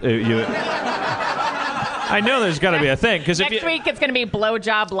Google it, I know there's got to be a thing. Because next week it's going to be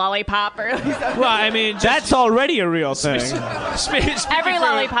blowjob lollipop or something. Well, I mean, that's already a real thing. Every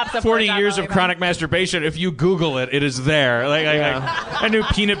lollipop's a 40 blowjob years of lollipop. chronic masturbation. If you Google it, it is there. Like I knew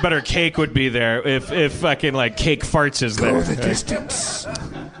peanut butter cake would be there if fucking like cake farts is there. Go the distance. Oh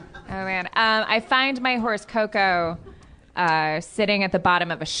man, I find my horse Coco sitting at the bottom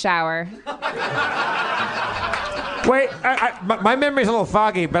of a shower. Wait, my memory's a little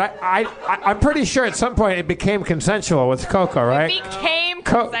foggy, but I'm pretty sure at some point it became consensual with Coco, right? It became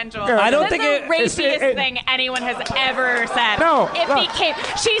Co- consensual. I don't That's think the it- raciest thing anyone has ever said. No, it look. became.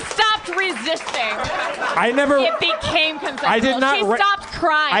 She stopped resisting. I never. It became consensual. I did not. She stopped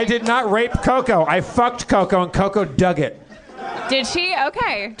crying. I did not rape Coco. I fucked Coco, and Coco dug it. Did she?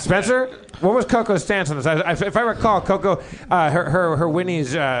 Okay. Spencer, what was Coco's stance on this? If I recall, Coco, her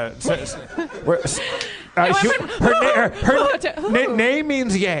Winnie's. Her nay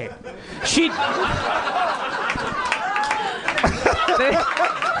means yay. She.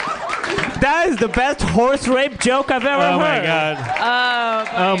 That is the best horse rape joke I've ever heard. Oh my god.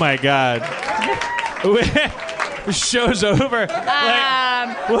 Oh. Oh my god. Show's over.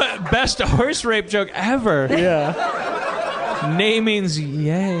 What best horse rape joke ever? Yeah. Nay means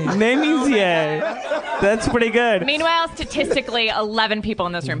yay. Nay means yay. That's pretty good. Meanwhile, statistically, 11 people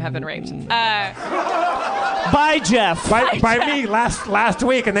in this room have been raped. Bye, Jeff. By me last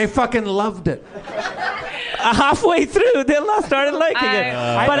week, and they fucking loved it. Halfway through, they started liking it.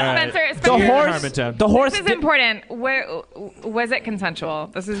 Spencer, the horse. This is important. Where was it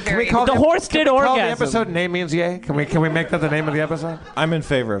consensual? This is very. The horse did Call orgasm. the episode "Name Means Yay." Can we make that the name of the episode? I'm in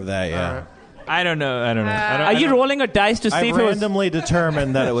favor of that. Yeah. I don't know. Are you rolling a dice to see I if it was randomly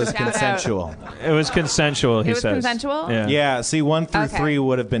determined that it was consensual. It was consensual, he It was says. consensual? Yeah, see, 1 through Okay. 3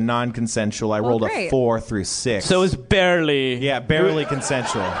 would have been non-consensual. I rolled a great. 4 through 6. So it was barely. Yeah, barely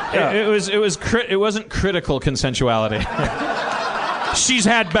consensual. It wasn't critical consensuality. She's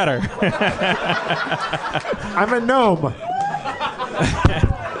had better. I'm a gnome.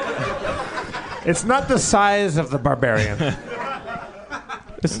 It's not the size of the barbarian.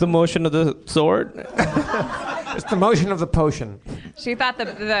 It's the motion of the sword. It's the motion of the potion. She thought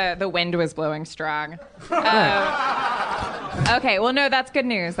the wind was blowing strong. Okay, well, no, that's good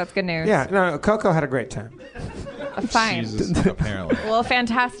news. That's good news. Yeah, no, Coco had a great time. Fine. Jesus, apparently. Well,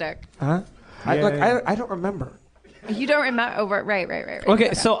 fantastic. Huh? I don't remember. You don't remember? Oh, right.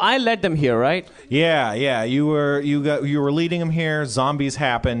 Okay, so I led them here, right? Yeah. You were leading them here. Zombies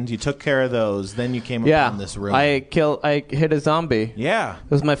happened. You took care of those. Then you came upon this room. I hit a zombie. Yeah.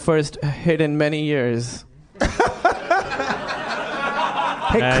 It was my first hit in many years. Hey,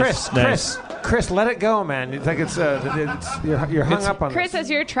 Nice, Chris, let it go, man. It's like you're hung up on Chris, this.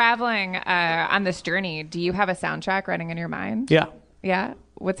 as you're traveling on this journey, do you have a soundtrack running in your mind? Yeah. Yeah?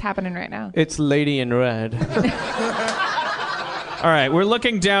 What's happening right now? It's Lady in Red. All right, we're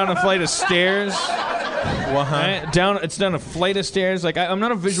looking down a flight of stairs. Right? It's down a flight of stairs. Like I'm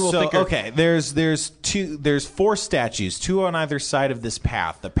not a visual thinker. Okay, there's 4 statues, 2 on either side of this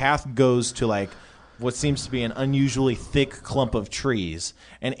path. The path goes to like what seems to be an unusually thick clump of trees,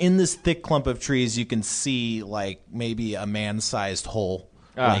 and in this thick clump of trees, you can see like maybe a man-sized hole,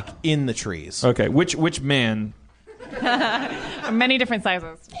 like in the trees. Okay, which man? Many different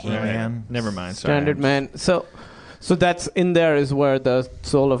sizes. Man, never mind. Sorry. Standard man. So that's in there is where the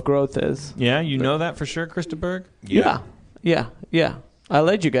soul of growth is. Yeah, you know that for sure, Krista Berg? Yeah. I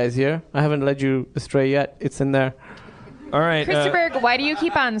led you guys here. I haven't led you astray yet. It's in there. All right. Christopher, why do you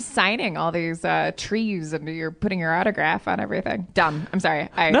keep on signing all these trees and you're putting your autograph on everything? Dumb. I'm sorry.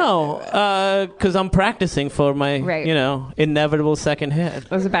 No, because I'm practicing for my, Right. inevitable second hit.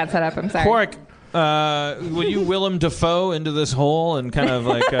 That was a bad setup. I'm sorry. Pork, will you Willem Dafoe into this hole and kind of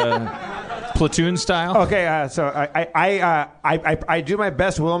like platoon style? Okay, so I do my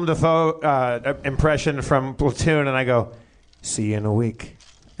best Willem Dafoe impression from Platoon, and I go, "See you in a week,"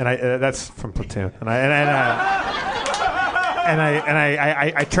 and that's from Platoon, and I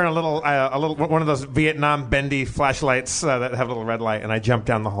turn a little one of those Vietnam bendy flashlights that have a little red light, and I jump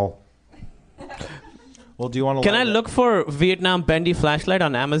down the hole. Well, do you want to? Can I look for Vietnam bendy flashlight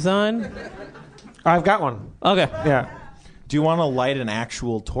on Amazon? I've got one. Okay. Yeah. Do you want to light an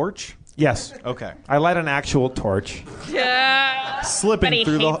actual torch? Yes. Okay. I light an actual torch. Yeah. Slipping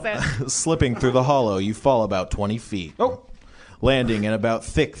through the hollow, you fall about 20 feet. Oh. Landing in about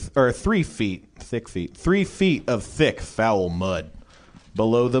 3 feet of thick, foul mud.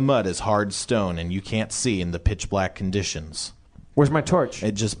 Below the mud is hard stone, and you can't see in the pitch black conditions. Where's my torch?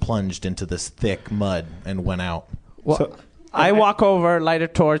 It just plunged into this thick mud and went out. Well, I walk over, light a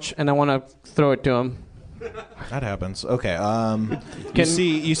torch, and I want to throw it to him. That happens. Okay.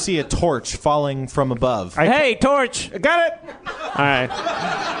 You see a torch falling from above. Hey, torch! Got it. All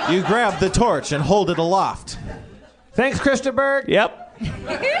right. You grab the torch and hold it aloft. Thanks, Krista Berg. Yep.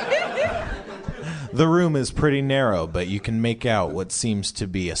 The room is pretty narrow, but you can make out what seems to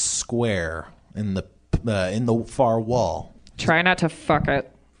be a square in the far wall. Try not to fuck it.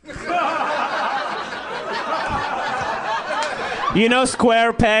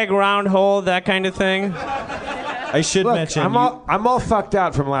 Square peg, round hole, that kind of thing. I should Look, mention I'm all fucked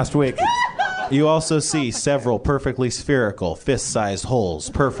out from last week. you also see several perfectly spherical, fist-sized holes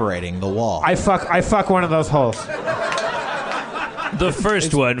perforating the wall. I fuck one of those holes. The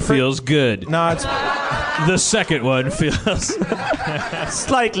first one feels good. No, it's the second one feels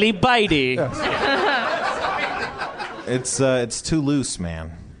slightly bitey. It's too loose,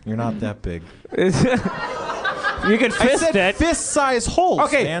 man. You're not that big. You can fist it. Fist-sized holes.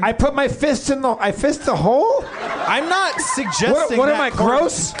 Okay, man. I put my fist in the. I fist the hole. I'm not suggesting. What am I,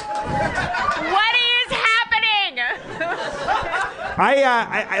 gross? What is happening?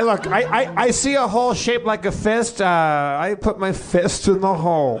 I see a hole shaped like a fist. I put my fist in the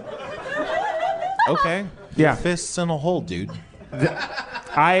hole. Okay. Yeah. Your fists in a hole, dude.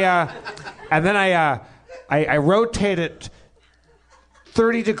 I rotate it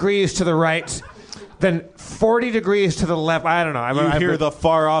 30 degrees to the right, then 40 degrees to the left. I don't know. You hear the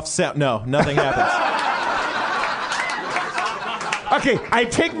far off sound. No, nothing happens. Okay, I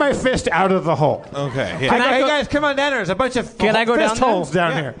take my fist out of the hole. Okay. Yeah. Hey guys, come on down. There's a bunch of fist holes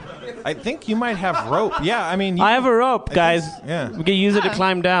down here. I think you might have rope. Yeah, I mean... I have a rope, guys. Yeah. We can use it to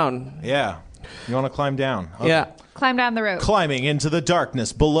climb down. Yeah. You want to climb down? Okay. Yeah. Climb down the rope. Climbing into the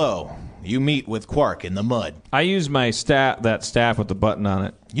darkness below, you meet with Quark in the mud. I use my that staff with the button on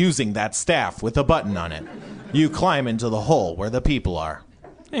it. Using that staff with a button on it, you climb into the hole where the people are.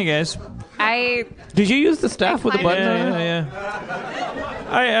 Hey, guys. Did you use the staff with the button on it? Yeah.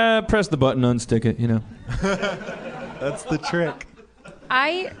 I press the button, unstick it, That's the trick.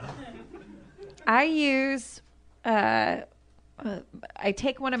 I use... I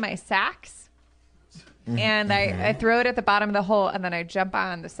take one of my sacks, and I throw it at the bottom of the hole, and then I jump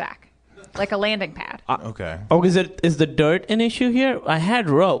on the sack. Like a landing pad. Okay. Oh, is the dirt an issue here? I had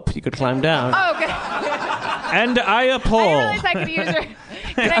rope. You could climb down. Oh, okay. And I pull. I realized I could use her.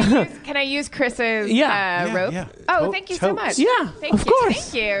 Can I use Chris's rope? Yeah. Oh, thank you so much. Yeah, Thank you.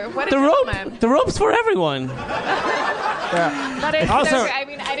 Thank you. What a the gentleman. rope. The rope's for everyone. That is Also, so good. I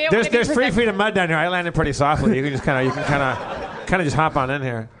mean, I didn't want to be there's 3 feet of mud down here. I landed pretty softly. You can just kind of just hop on in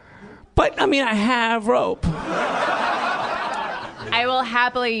here. But I mean, I have rope. I will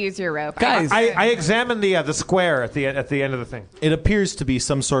happily use your rope. Guys, I examined the square at the end of the thing. It appears to be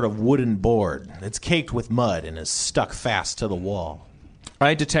some sort of wooden board. It's caked with mud and is stuck fast to the wall.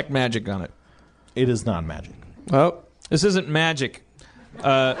 I detect magic on it. It is not magic. Oh. This isn't magic.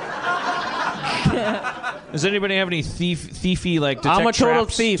 Does anybody have any thiefy like detect I'm a total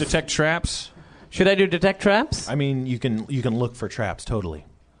traps? thief. Detect traps? Should I do detect traps? I mean, you can look for traps, totally.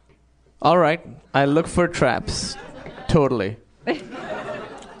 All right. I look for traps. Totally.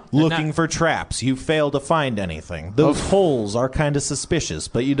 Looking for traps. You fail to find anything. Those holes are kind of suspicious,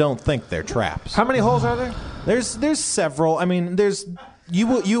 but you don't think they're traps. How many holes are there? There's several. I mean,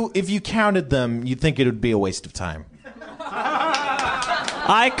 if you counted them, you'd think it would be a waste of time.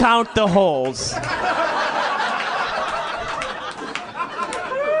 I count the holes.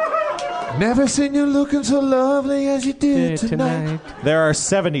 Never seen you looking so lovely as you did tonight. There are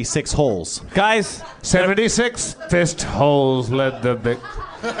 76 holes. Guys, 76 fist holes led the big...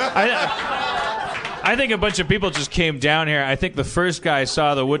 I think a bunch of people just came down here. I think the first guy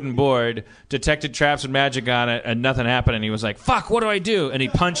saw the wooden board, detected traps and magic on it, and nothing happened. And he was like, "Fuck, what do I do?" And he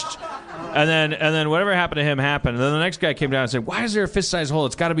punched, and then whatever happened to him happened. And then the next guy came down and said, "Why is there a fist-sized hole?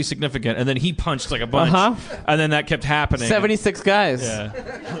 It's got to be significant." And then he punched like a bunch, and then that kept happening. 76 guys. Yeah.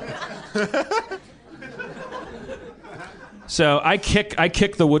 So I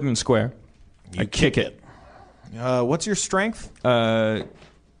kick the wooden square. I kick it. What's your strength?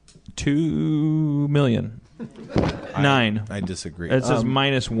 2 million. 9. I disagree. It says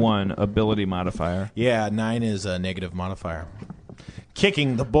 -1 ability modifier. Yeah, 9 is a negative modifier.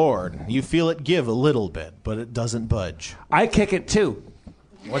 Kicking the board, you feel it give a little bit, but it doesn't budge. I kick it too.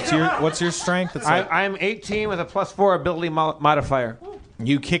 What's your strength? It's I'm 18 with a +4 ability modifier.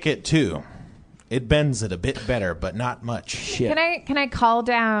 You kick it too. It bends it a bit better, but not much. Can I call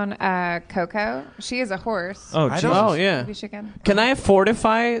down Coco? She is a horse. Oh, yeah. Maybe she can. Can I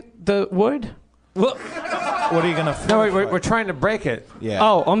fortify the wood? What are you gonna? No, we're trying to break it. Yeah.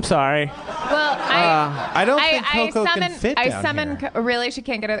 Oh, I'm sorry. Well, I don't think Coco can fit I down summon. here. Really, she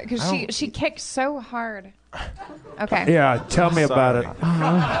can't get it because she kicks so hard. Okay. Yeah, tell me about it.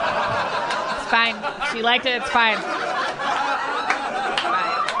 It's fine. She liked it. It's fine.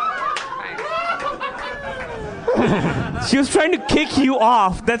 She was trying to kick you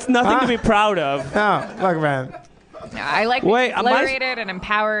off. That's nothing to be proud of. No, look, man. No, I like being liberated and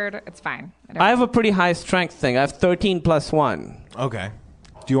empowered. It's fine. I have a pretty high strength thing. I have 13 + 1. Okay.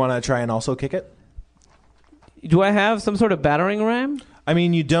 Do you want to try and also kick it? Do I have some sort of battering ram? I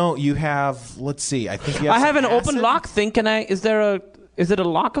mean, you don't. You have. Let's see. I think you have. I have some an open acid. lock thing. Can I? Is it a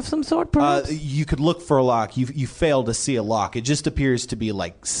lock of some sort, perhaps? You could look for a lock. You fail to see a lock. It just appears to be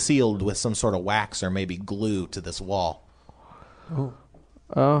like sealed with some sort of wax or maybe glue to this wall.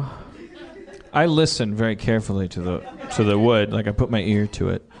 Oh. I listen very carefully to the wood. Like I put my ear to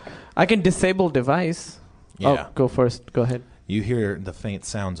it. I can disable device. Yeah. Oh, go first. Go ahead. You hear the faint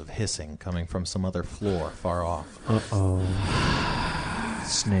sounds of hissing coming from some other floor far off. Uh-oh.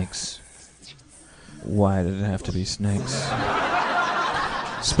 Snakes. Why did it have to be snakes?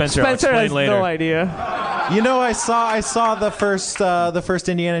 Spencer, I'll explain has later. no idea. You know, I saw the first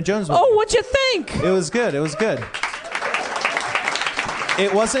Indiana Jones movie. Oh, what'd you think? It was good. It was good.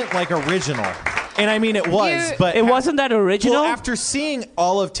 It wasn't like original. And I mean, it was, but it wasn't that original. Well, after seeing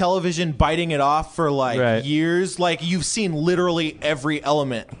all of television biting it off for like years, like you've seen literally every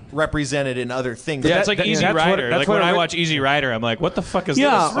element represented in other things. Yeah, it's like Easy Rider. Like when I watch Easy Rider, I'm like, what the fuck is this?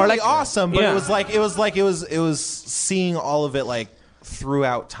 It's really awesome, but it was seeing all of it like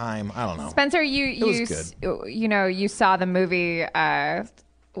throughout time. I don't know. Spencer, you saw the movie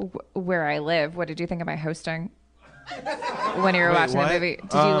Where I Live. What did you think of my hosting when you were watching the movie?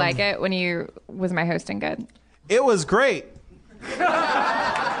 Did you like it? Was my hosting good? It was great.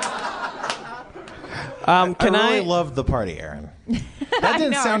 I really loved the party, Aaron. That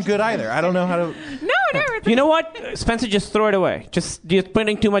didn't sound good either. I don't know how to. No. You know what, Spencer? Just throw it away. You're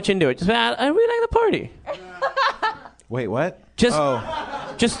putting too much into it. Just I really like the party. Wait, what?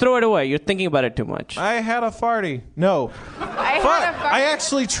 Just throw it away. You're thinking about it too much. I had a farty. No. I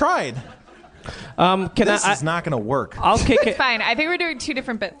actually tried. This is not going to work. I'll kick it. It's fine. I think we're doing two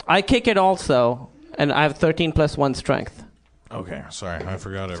different bits. I kick it also, and I have 13 plus 1 strength. Okay, sorry. I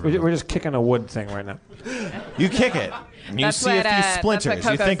forgot everything. We're just kicking a wood thing right now. You kick it, and you see a few splinters.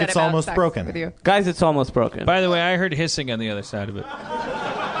 You think it's almost broken. Guys, it's almost broken. By the way, I heard hissing on the other side of it.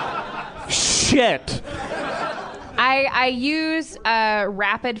 Shit. I use a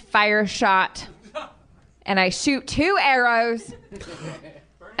rapid fire shot, and I shoot 2 arrows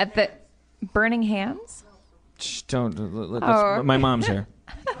at the burning hands. Shh, don't. My mom's here.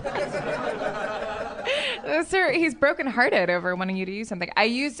 Sir, he's brokenhearted over wanting you to use something. I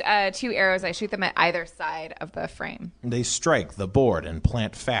used 2 arrows. I shoot them at either side of the frame. They strike the board and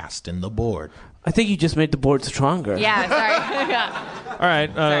plant fast in the board. I think you just made the board stronger. Yeah, sorry. All right,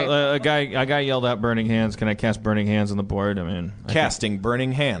 a guy yelled out "burning hands." Can I cast burning hands on the board? I mean, casting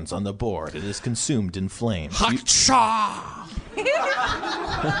burning hands on the board. It is consumed in flames.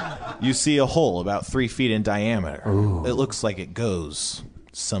 You see a hole about 3 feet in diameter. Ooh. It looks like it goes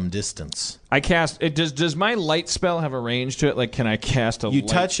some distance. I cast it. Does my light spell have a range to it? Like, can I cast a? You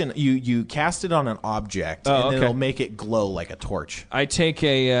touch and you cast it on an object, and it'll make it glow like a torch. I take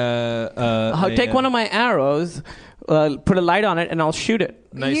I'll take one of my arrows, put a light on it, and I'll shoot it.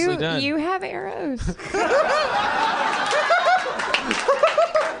 Nicely done. You have arrows.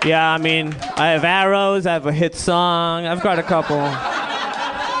 Yeah, I mean, I have arrows. I have a hit song. I've got a couple.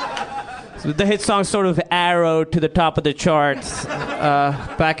 So the hit song sort of arrowed to the top of the charts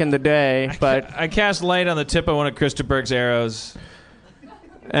back in the day, but I cast light on the tip of one of Krista Berg's arrows,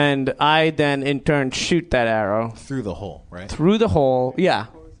 and I then in turn shoot that arrow through the hole, right? Through the hole, yeah.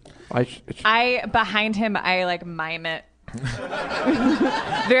 I behind him, I like mime it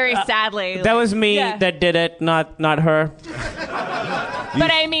very sadly. That was me that did it, not her.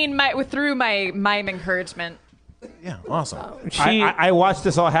 But I mean, through my mime encouragement. Yeah, awesome. I watched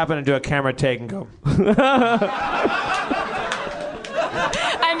this all happen and do a camera take and go. And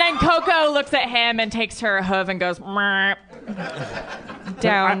then Coco looks at him and takes her hoof and goes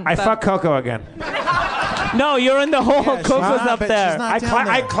down. I fuck Coco again. No, you're in the hole. Yeah, Coco's up there.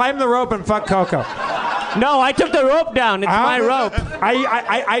 I climb the rope and fuck Coco. No, I took the rope down. It's my rope.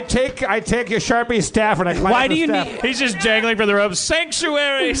 I take your Sharpie staff and I climb Why the do you staff. need? He's just jangling for the rope.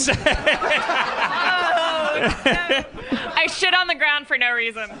 Sanctuary. I shit on the ground for no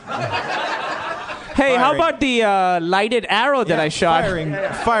reason. Hey, how about the lighted arrow that I shot?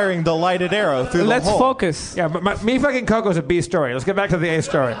 Firing the lighted arrow through the hole. Let's focus. Yeah, but me fucking Coco's a B story. Let's get back to the A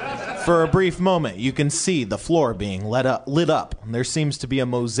story. For a brief moment, you can see the floor being lit up. There seems to be a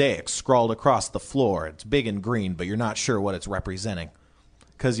mosaic scrawled across the floor. It's big and green, but you're not sure what it's representing.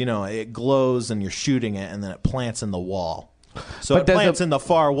 Because, it glows and you're shooting it, and then it plants in the wall. So it plants in the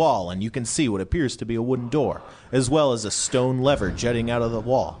far wall, and you can see what appears to be a wooden door, as well as a stone lever jutting out of the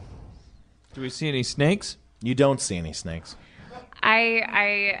wall. Do we see any snakes? You don't see any snakes.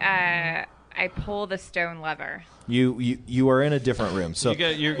 I pull the stone lever. You are in a different room, so we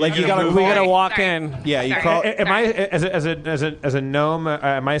gotta walk in. Yeah, you crawl. Am I as a gnome?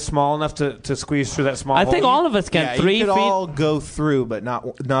 Am I small enough to squeeze through that small hole? I think all of us can. Yeah, 3 you could feet. all go through, but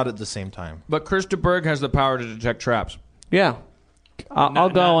not at the same time. But Krista Berg has the power to detect traps. Yeah, I'll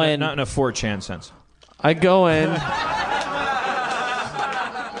go in. Not in a 4chan sense. I go in.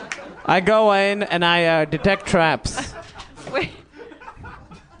 I go in and I detect traps. Wait.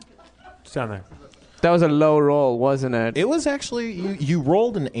 It's down there. That was a low roll, wasn't it? It was actually you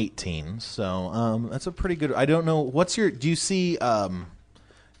rolled an 18, so that's a pretty good. I don't know do you see?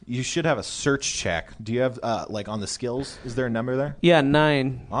 You should have a search check. Do you have like on the skills? Is there a number there? Yeah,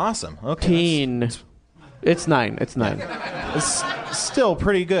 9. Awesome. Okay. It's 9. It's 9. It's still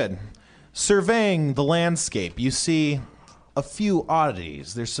pretty good. Surveying the landscape, you see a few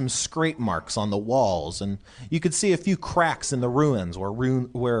oddities. There's some scrape marks on the walls, and you could see a few cracks in the ruins where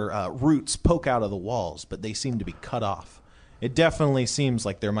roots poke out of the walls, but they seem to be cut off. It definitely seems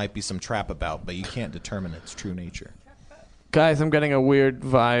like there might be some trap about, but you can't determine its true nature. Guys, I'm getting a weird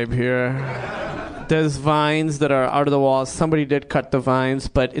vibe here. There's vines that are out of the walls. Somebody did cut the vines,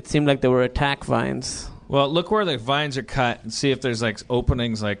 but it seemed like they were attack vines. Well, look where the vines are cut and see if there's like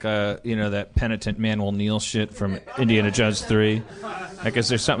openings, like that penitent Manuel Neal shit from Indiana Jones 3. Like, is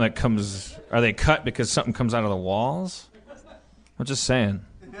there something that comes? Are they cut because something comes out of the walls? I'm just saying.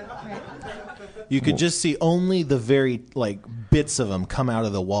 You could just see only the very bits of them come out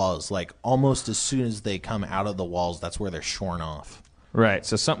of the walls. Like almost as soon as they come out of the walls, that's where they're shorn off. Right.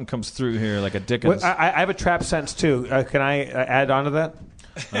 So something comes through here, like a Dickens. Well, I have a trap sense too. Can I add on to that?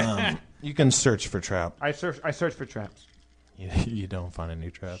 You can search for trap. I search for traps. You don't find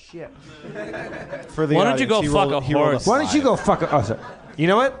any trap. Shit. For the Why don't you go audience, fuck a horse? Why don't you go fuck a... Oh, sorry. You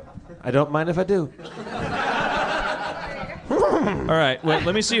know what? I don't mind if I do. All right. Wait,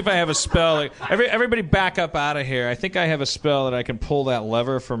 let me see if I have a spell. Like, everybody back up out of here. I think I have a spell that I can pull that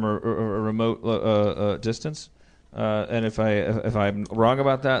lever from a remote distance. And if I'm wrong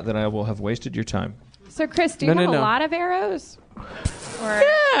about that, then I will have wasted your time. So, Chris, do you have a lot of arrows?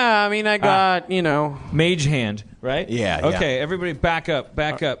 Yeah, I mean, I got, Mage hand, right? Yeah. Okay, everybody back up.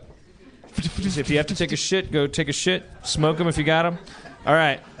 If you have to take a shit, go take a shit. Smoke them if you got them. All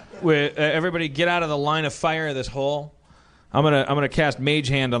right. Everybody get out of the line of fire of this hole. I'm gonna cast Mage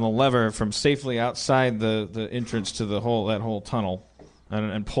Hand on the lever from safely outside the entrance to that whole tunnel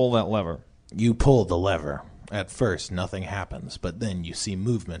and pull that lever. You pull the lever. At first, nothing happens, but then you see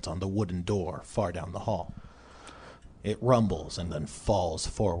movement on the wooden door far down the hall. It rumbles and then falls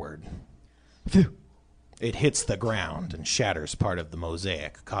forward. It hits the ground and shatters part of the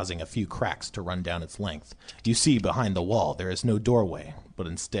mosaic, causing a few cracks to run down its length. You see behind the wall there is no doorway, but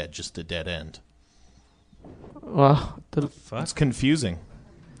instead just a dead end. Well, it's confusing.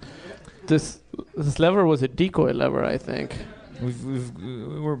 This lever was a decoy lever, I think.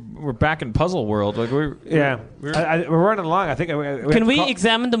 We're back in puzzle world. Like we're running along. I think. Can we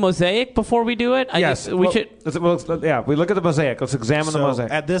examine the mosaic before we do it? Yes, we should. We look at the mosaic. Let's examine the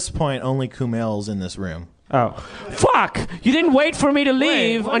mosaic. At this point, only Kumail's in this room. Oh, fuck! You didn't wait for me to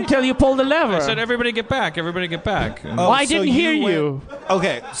leave until you pulled the lever. I said, "Everybody get back! Everybody get back!" I didn't hear you.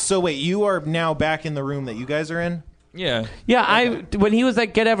 Okay, so wait, you are now back in the room that you guys are in? Yeah. Yeah. When he was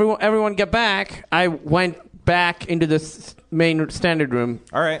like, "Get everyone get back," I went back into the main standard room.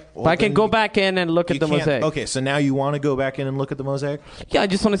 All right. Well, but I can go back in and look at the mosaic. Okay, so now you want to go back in and look at the mosaic? Yeah, I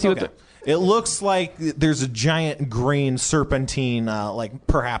just want to see what It looks like there's a giant green serpentine, like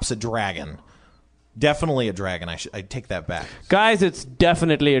perhaps a dragon. Definitely a dragon. I take that back. Guys, it's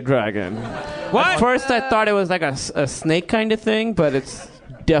definitely a dragon. What? At first I thought it was like a snake kind of thing, but it's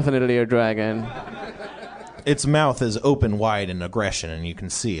definitely a dragon. Its mouth is open wide in aggression, and you can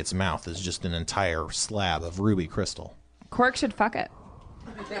see its mouth is just an entire slab of ruby crystal. Quark should fuck it.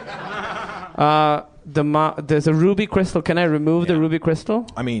 There's a ruby crystal. Can I remove the ruby crystal?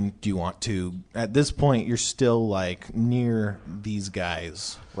 I mean, do you want to? At this point, you're still like near these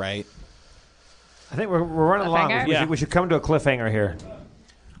guys, right? I think we're running along. We should come to a cliffhanger here.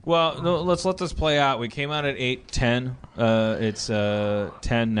 Well, no, let's let this play out. We came out at 8:10. It's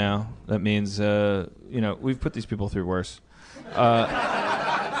 10 now. That means we've put these people through worse.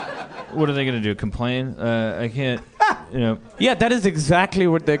 What are they going to do? Complain? I can't. Yeah, that is exactly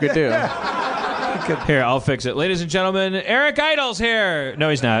what they could do. Here, I'll fix it. Ladies and gentlemen, Eric Idle's here. No,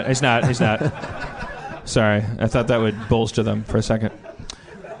 he's not. He's not. Sorry, I thought that would bolster them for a second.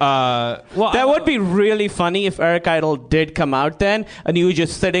 That would be really funny if Eric Idle did come out then, and you were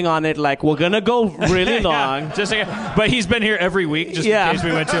just sitting on it like, we're going to go really long. But he's been here every week, just in case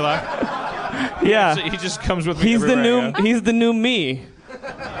we went too long. Yeah. So he just comes with me He's everywhere. the new me.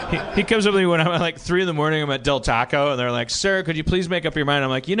 He comes with me when I'm at like 3 a.m. I'm at Del Taco, and they're like, "Sir, could you please make up your mind?" I'm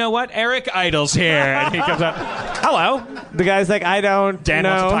like, "You know what? Eric Idle's here." And he comes out, "Hello." The guy's like, "I don't Dan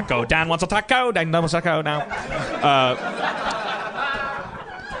know. wants a taco. Dan wants a taco. Dan wants a taco now.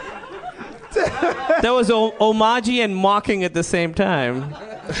 That was homage and mocking at the same time.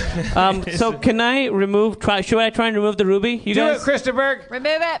 So can I should I try and remove the ruby? You Do guys? it, Christopher.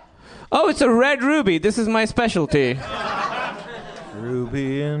 Remove it. Oh, it's a red ruby. This is my specialty.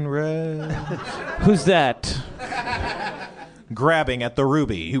 Ruby and red. Who's that? Grabbing at the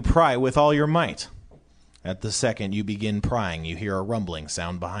ruby, you pry with all your might. At the second you begin prying, you hear a rumbling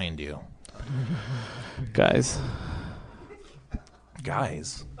sound behind you. Guys.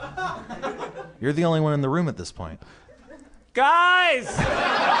 You're the only one in the room at this point. Guys!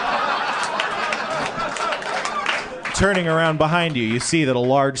 Turning around behind you, you see that a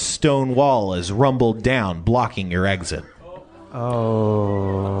large stone wall is rumbled down, blocking your exit.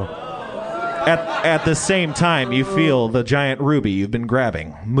 Oh. At the same time, you feel the giant ruby you've been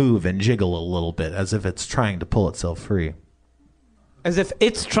grabbing move and jiggle a little bit, as if it's trying to pull itself free. As if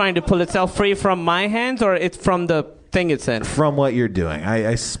it's trying to pull itself free from my hands, or it's from the thing it's in? From what you're doing.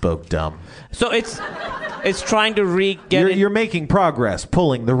 I spoke dumb. So it's trying to You're making progress,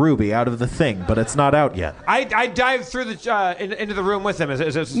 pulling the ruby out of the thing, but it's not out yet. I dived through into the room with him.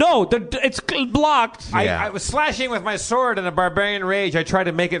 No, it's blocked. Yeah. I was slashing with my sword in a barbarian rage. I tried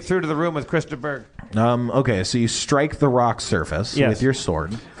to make it through to the room with Krista Berg. Okay, so you strike the rock surface with your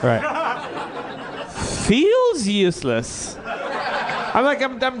sword. Right. Feels useless.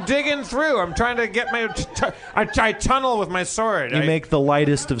 I'm digging through. I'm trying to get my. I tunnel with my sword. You make the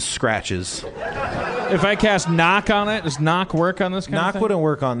lightest of scratches. If I cast knock on it, does knock work on this kind of Knock thing? wouldn't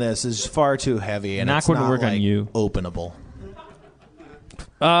work on this. It's far too heavy, and Knock it's wouldn't not, work on you. Openable.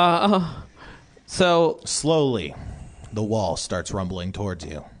 So slowly, the wall starts rumbling towards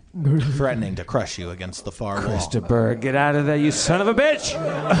you, threatening to crush you against the far wall. Krista Berg, get out of there, you son of a bitch!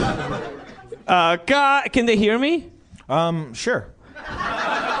 God, can they hear me? Sure.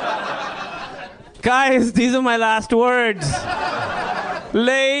 Guys, these are my last words.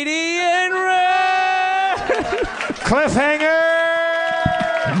 Lady in red. Cliffhanger.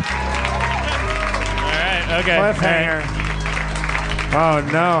 All right. Okay. Cliffhanger. Oh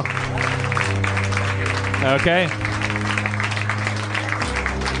no. Okay.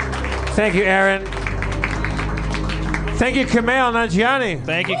 Thank you, Aaron. Thank you, Kumail Nanjiani.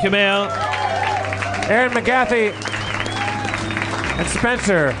 Thank you, Kumail. Aaron McGathy. And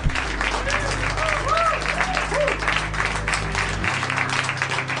Spencer.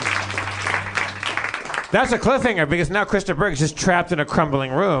 That's a cliffhanger because now Krista Berg is just trapped in a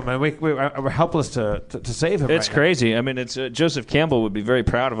crumbling room, and we're helpless to save him. It's crazy. I mean, it's Joseph Campbell would be very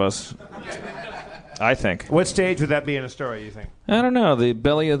proud of us. I think. What stage would that be in a story, you think? I don't know. The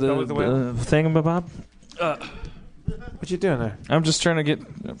belly of the whale? thingamabob. What you doing there? I'm just trying to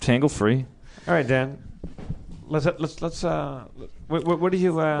get tangle free. All right, Dan. Let's what do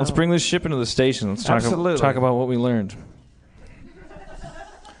you? Let's bring this ship into the station. Let's talk about what we learned.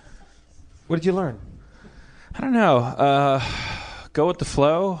 What did you learn? I don't know. Go with the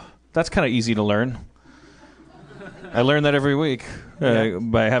flow. That's kind of easy to learn. I learn that every week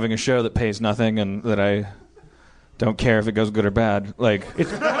by having a show that pays nothing and that I don't care if it goes good or bad. Like,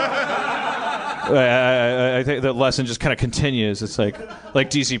 I think the lesson just kind of continues. It's like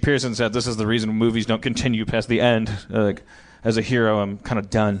D.C. Pearson said, this is the reason movies don't continue past the end. Like, as a hero, I'm kind of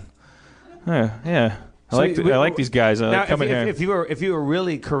done. Yeah. I like these guys. Now, coming here. If you were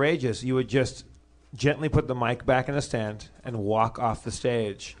really courageous, you would just gently put the mic back in the stand and walk off the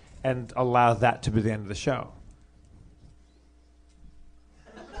stage and allow that to be the end of the show.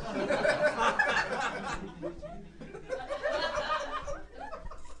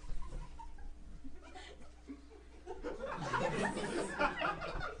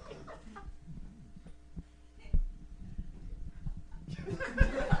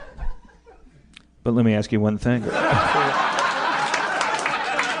 But let me ask you one thing.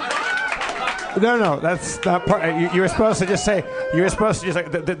 No, that's not part. You were supposed to just say. You were supposed to just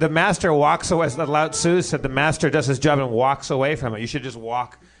like the master walks away. As Lao Tzu said, the master does his job and walks away from it. You should just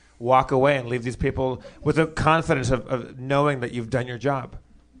walk away and leave these people with the confidence of knowing that you've done your job.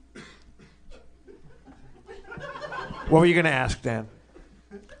 What were you going to ask, Dan?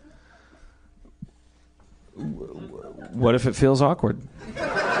 What if it feels awkward?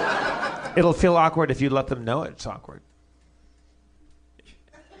 It'll feel awkward if you let them know it's awkward.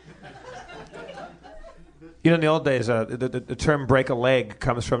 You know, in the old days, the term "break a leg"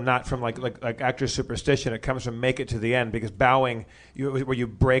 comes from not from like actor superstition. It comes from "make it to the end," because bowing, where you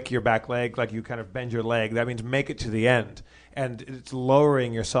break your back leg, like you kind of bend your leg, that means make it to the end, and it's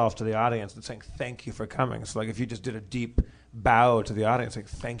lowering yourself to the audience and saying thank you for coming. So, like if you just did a deep bow to the audience, like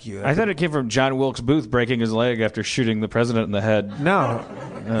thank you. I thought it came from John Wilkes Booth breaking his leg after shooting the president in the head. No,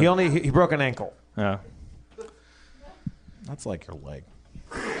 he broke an ankle. Yeah, that's like your leg.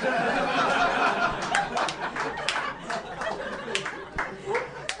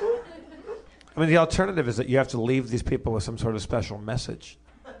 I mean, the alternative is that you have to leave these people with some sort of special message.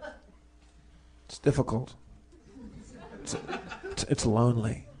 It's difficult. It's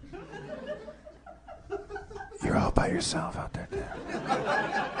lonely. You're all by yourself out there, Dan.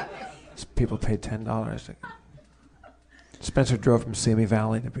 These people paid $10. Spencer drove from Simi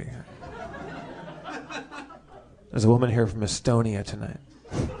Valley to be here. There's a woman here from Estonia tonight.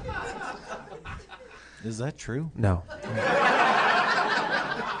 Is that true? No.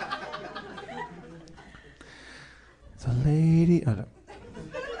 The lady. Oh, no.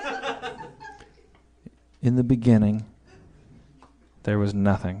 In the beginning, there was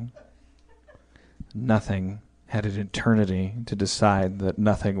nothing. Nothing had an eternity to decide that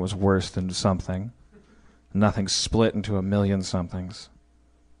nothing was worse than something. Nothing split into a million somethings,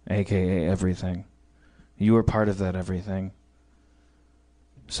 a.k.a. everything. You were part of that everything.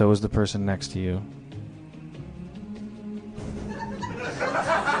 So was the person next to you.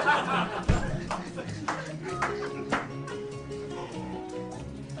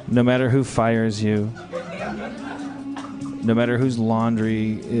 No matter who fires you, no matter whose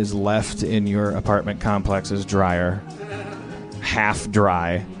laundry is left in your apartment complex's dryer, half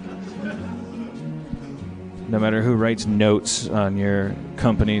dry, no matter who writes notes on your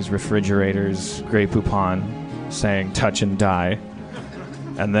company's refrigerator's Grey Poupon saying touch and die,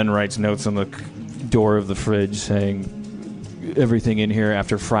 and then writes notes on the door of the fridge saying everything in here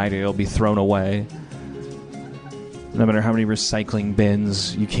after Friday will be thrown away. No matter how many recycling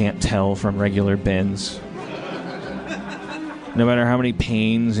bins you can't tell from regular bins. No matter how many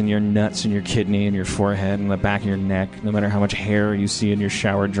pains in your nuts and your kidney and your forehead and the back of your neck. No matter how much hair you see in your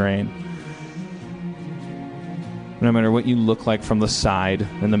shower drain. No matter what you look like from the side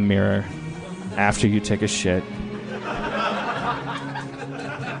in the mirror after you take a shit.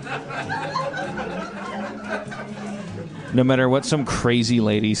 No matter what some crazy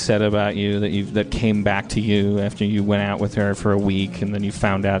lady said about you that came back to you after you went out with her for a week and then you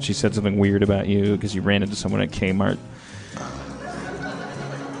found out she said something weird about you because you ran into someone at Kmart.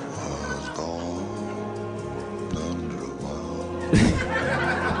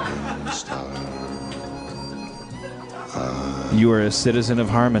 You are a citizen of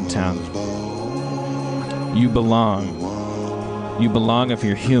Harmontown. You belong. You belong if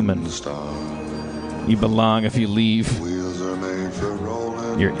you're human. You belong if you leave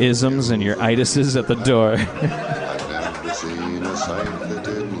your isms and your itises at the door. I've never seen a sight that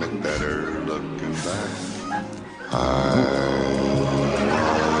didn't look better looking back.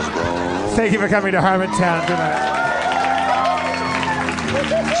 Thank you for coming to Harmontown tonight.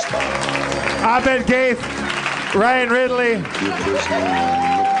 Abed Gaith, Ryan Ridley,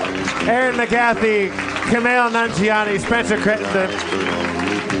 Aaron McGathy, Kumail Nanjiani, Spencer Crittenden.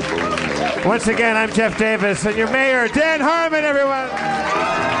 Once again, I'm Jeff Davis, and your mayor, Dan Harmon, everyone.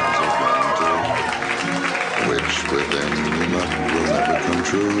 Which within will never come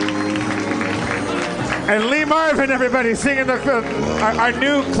true. And Lee Marvin, everybody, singing our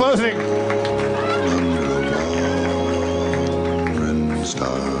new closing.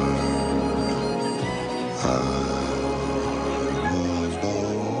 Star.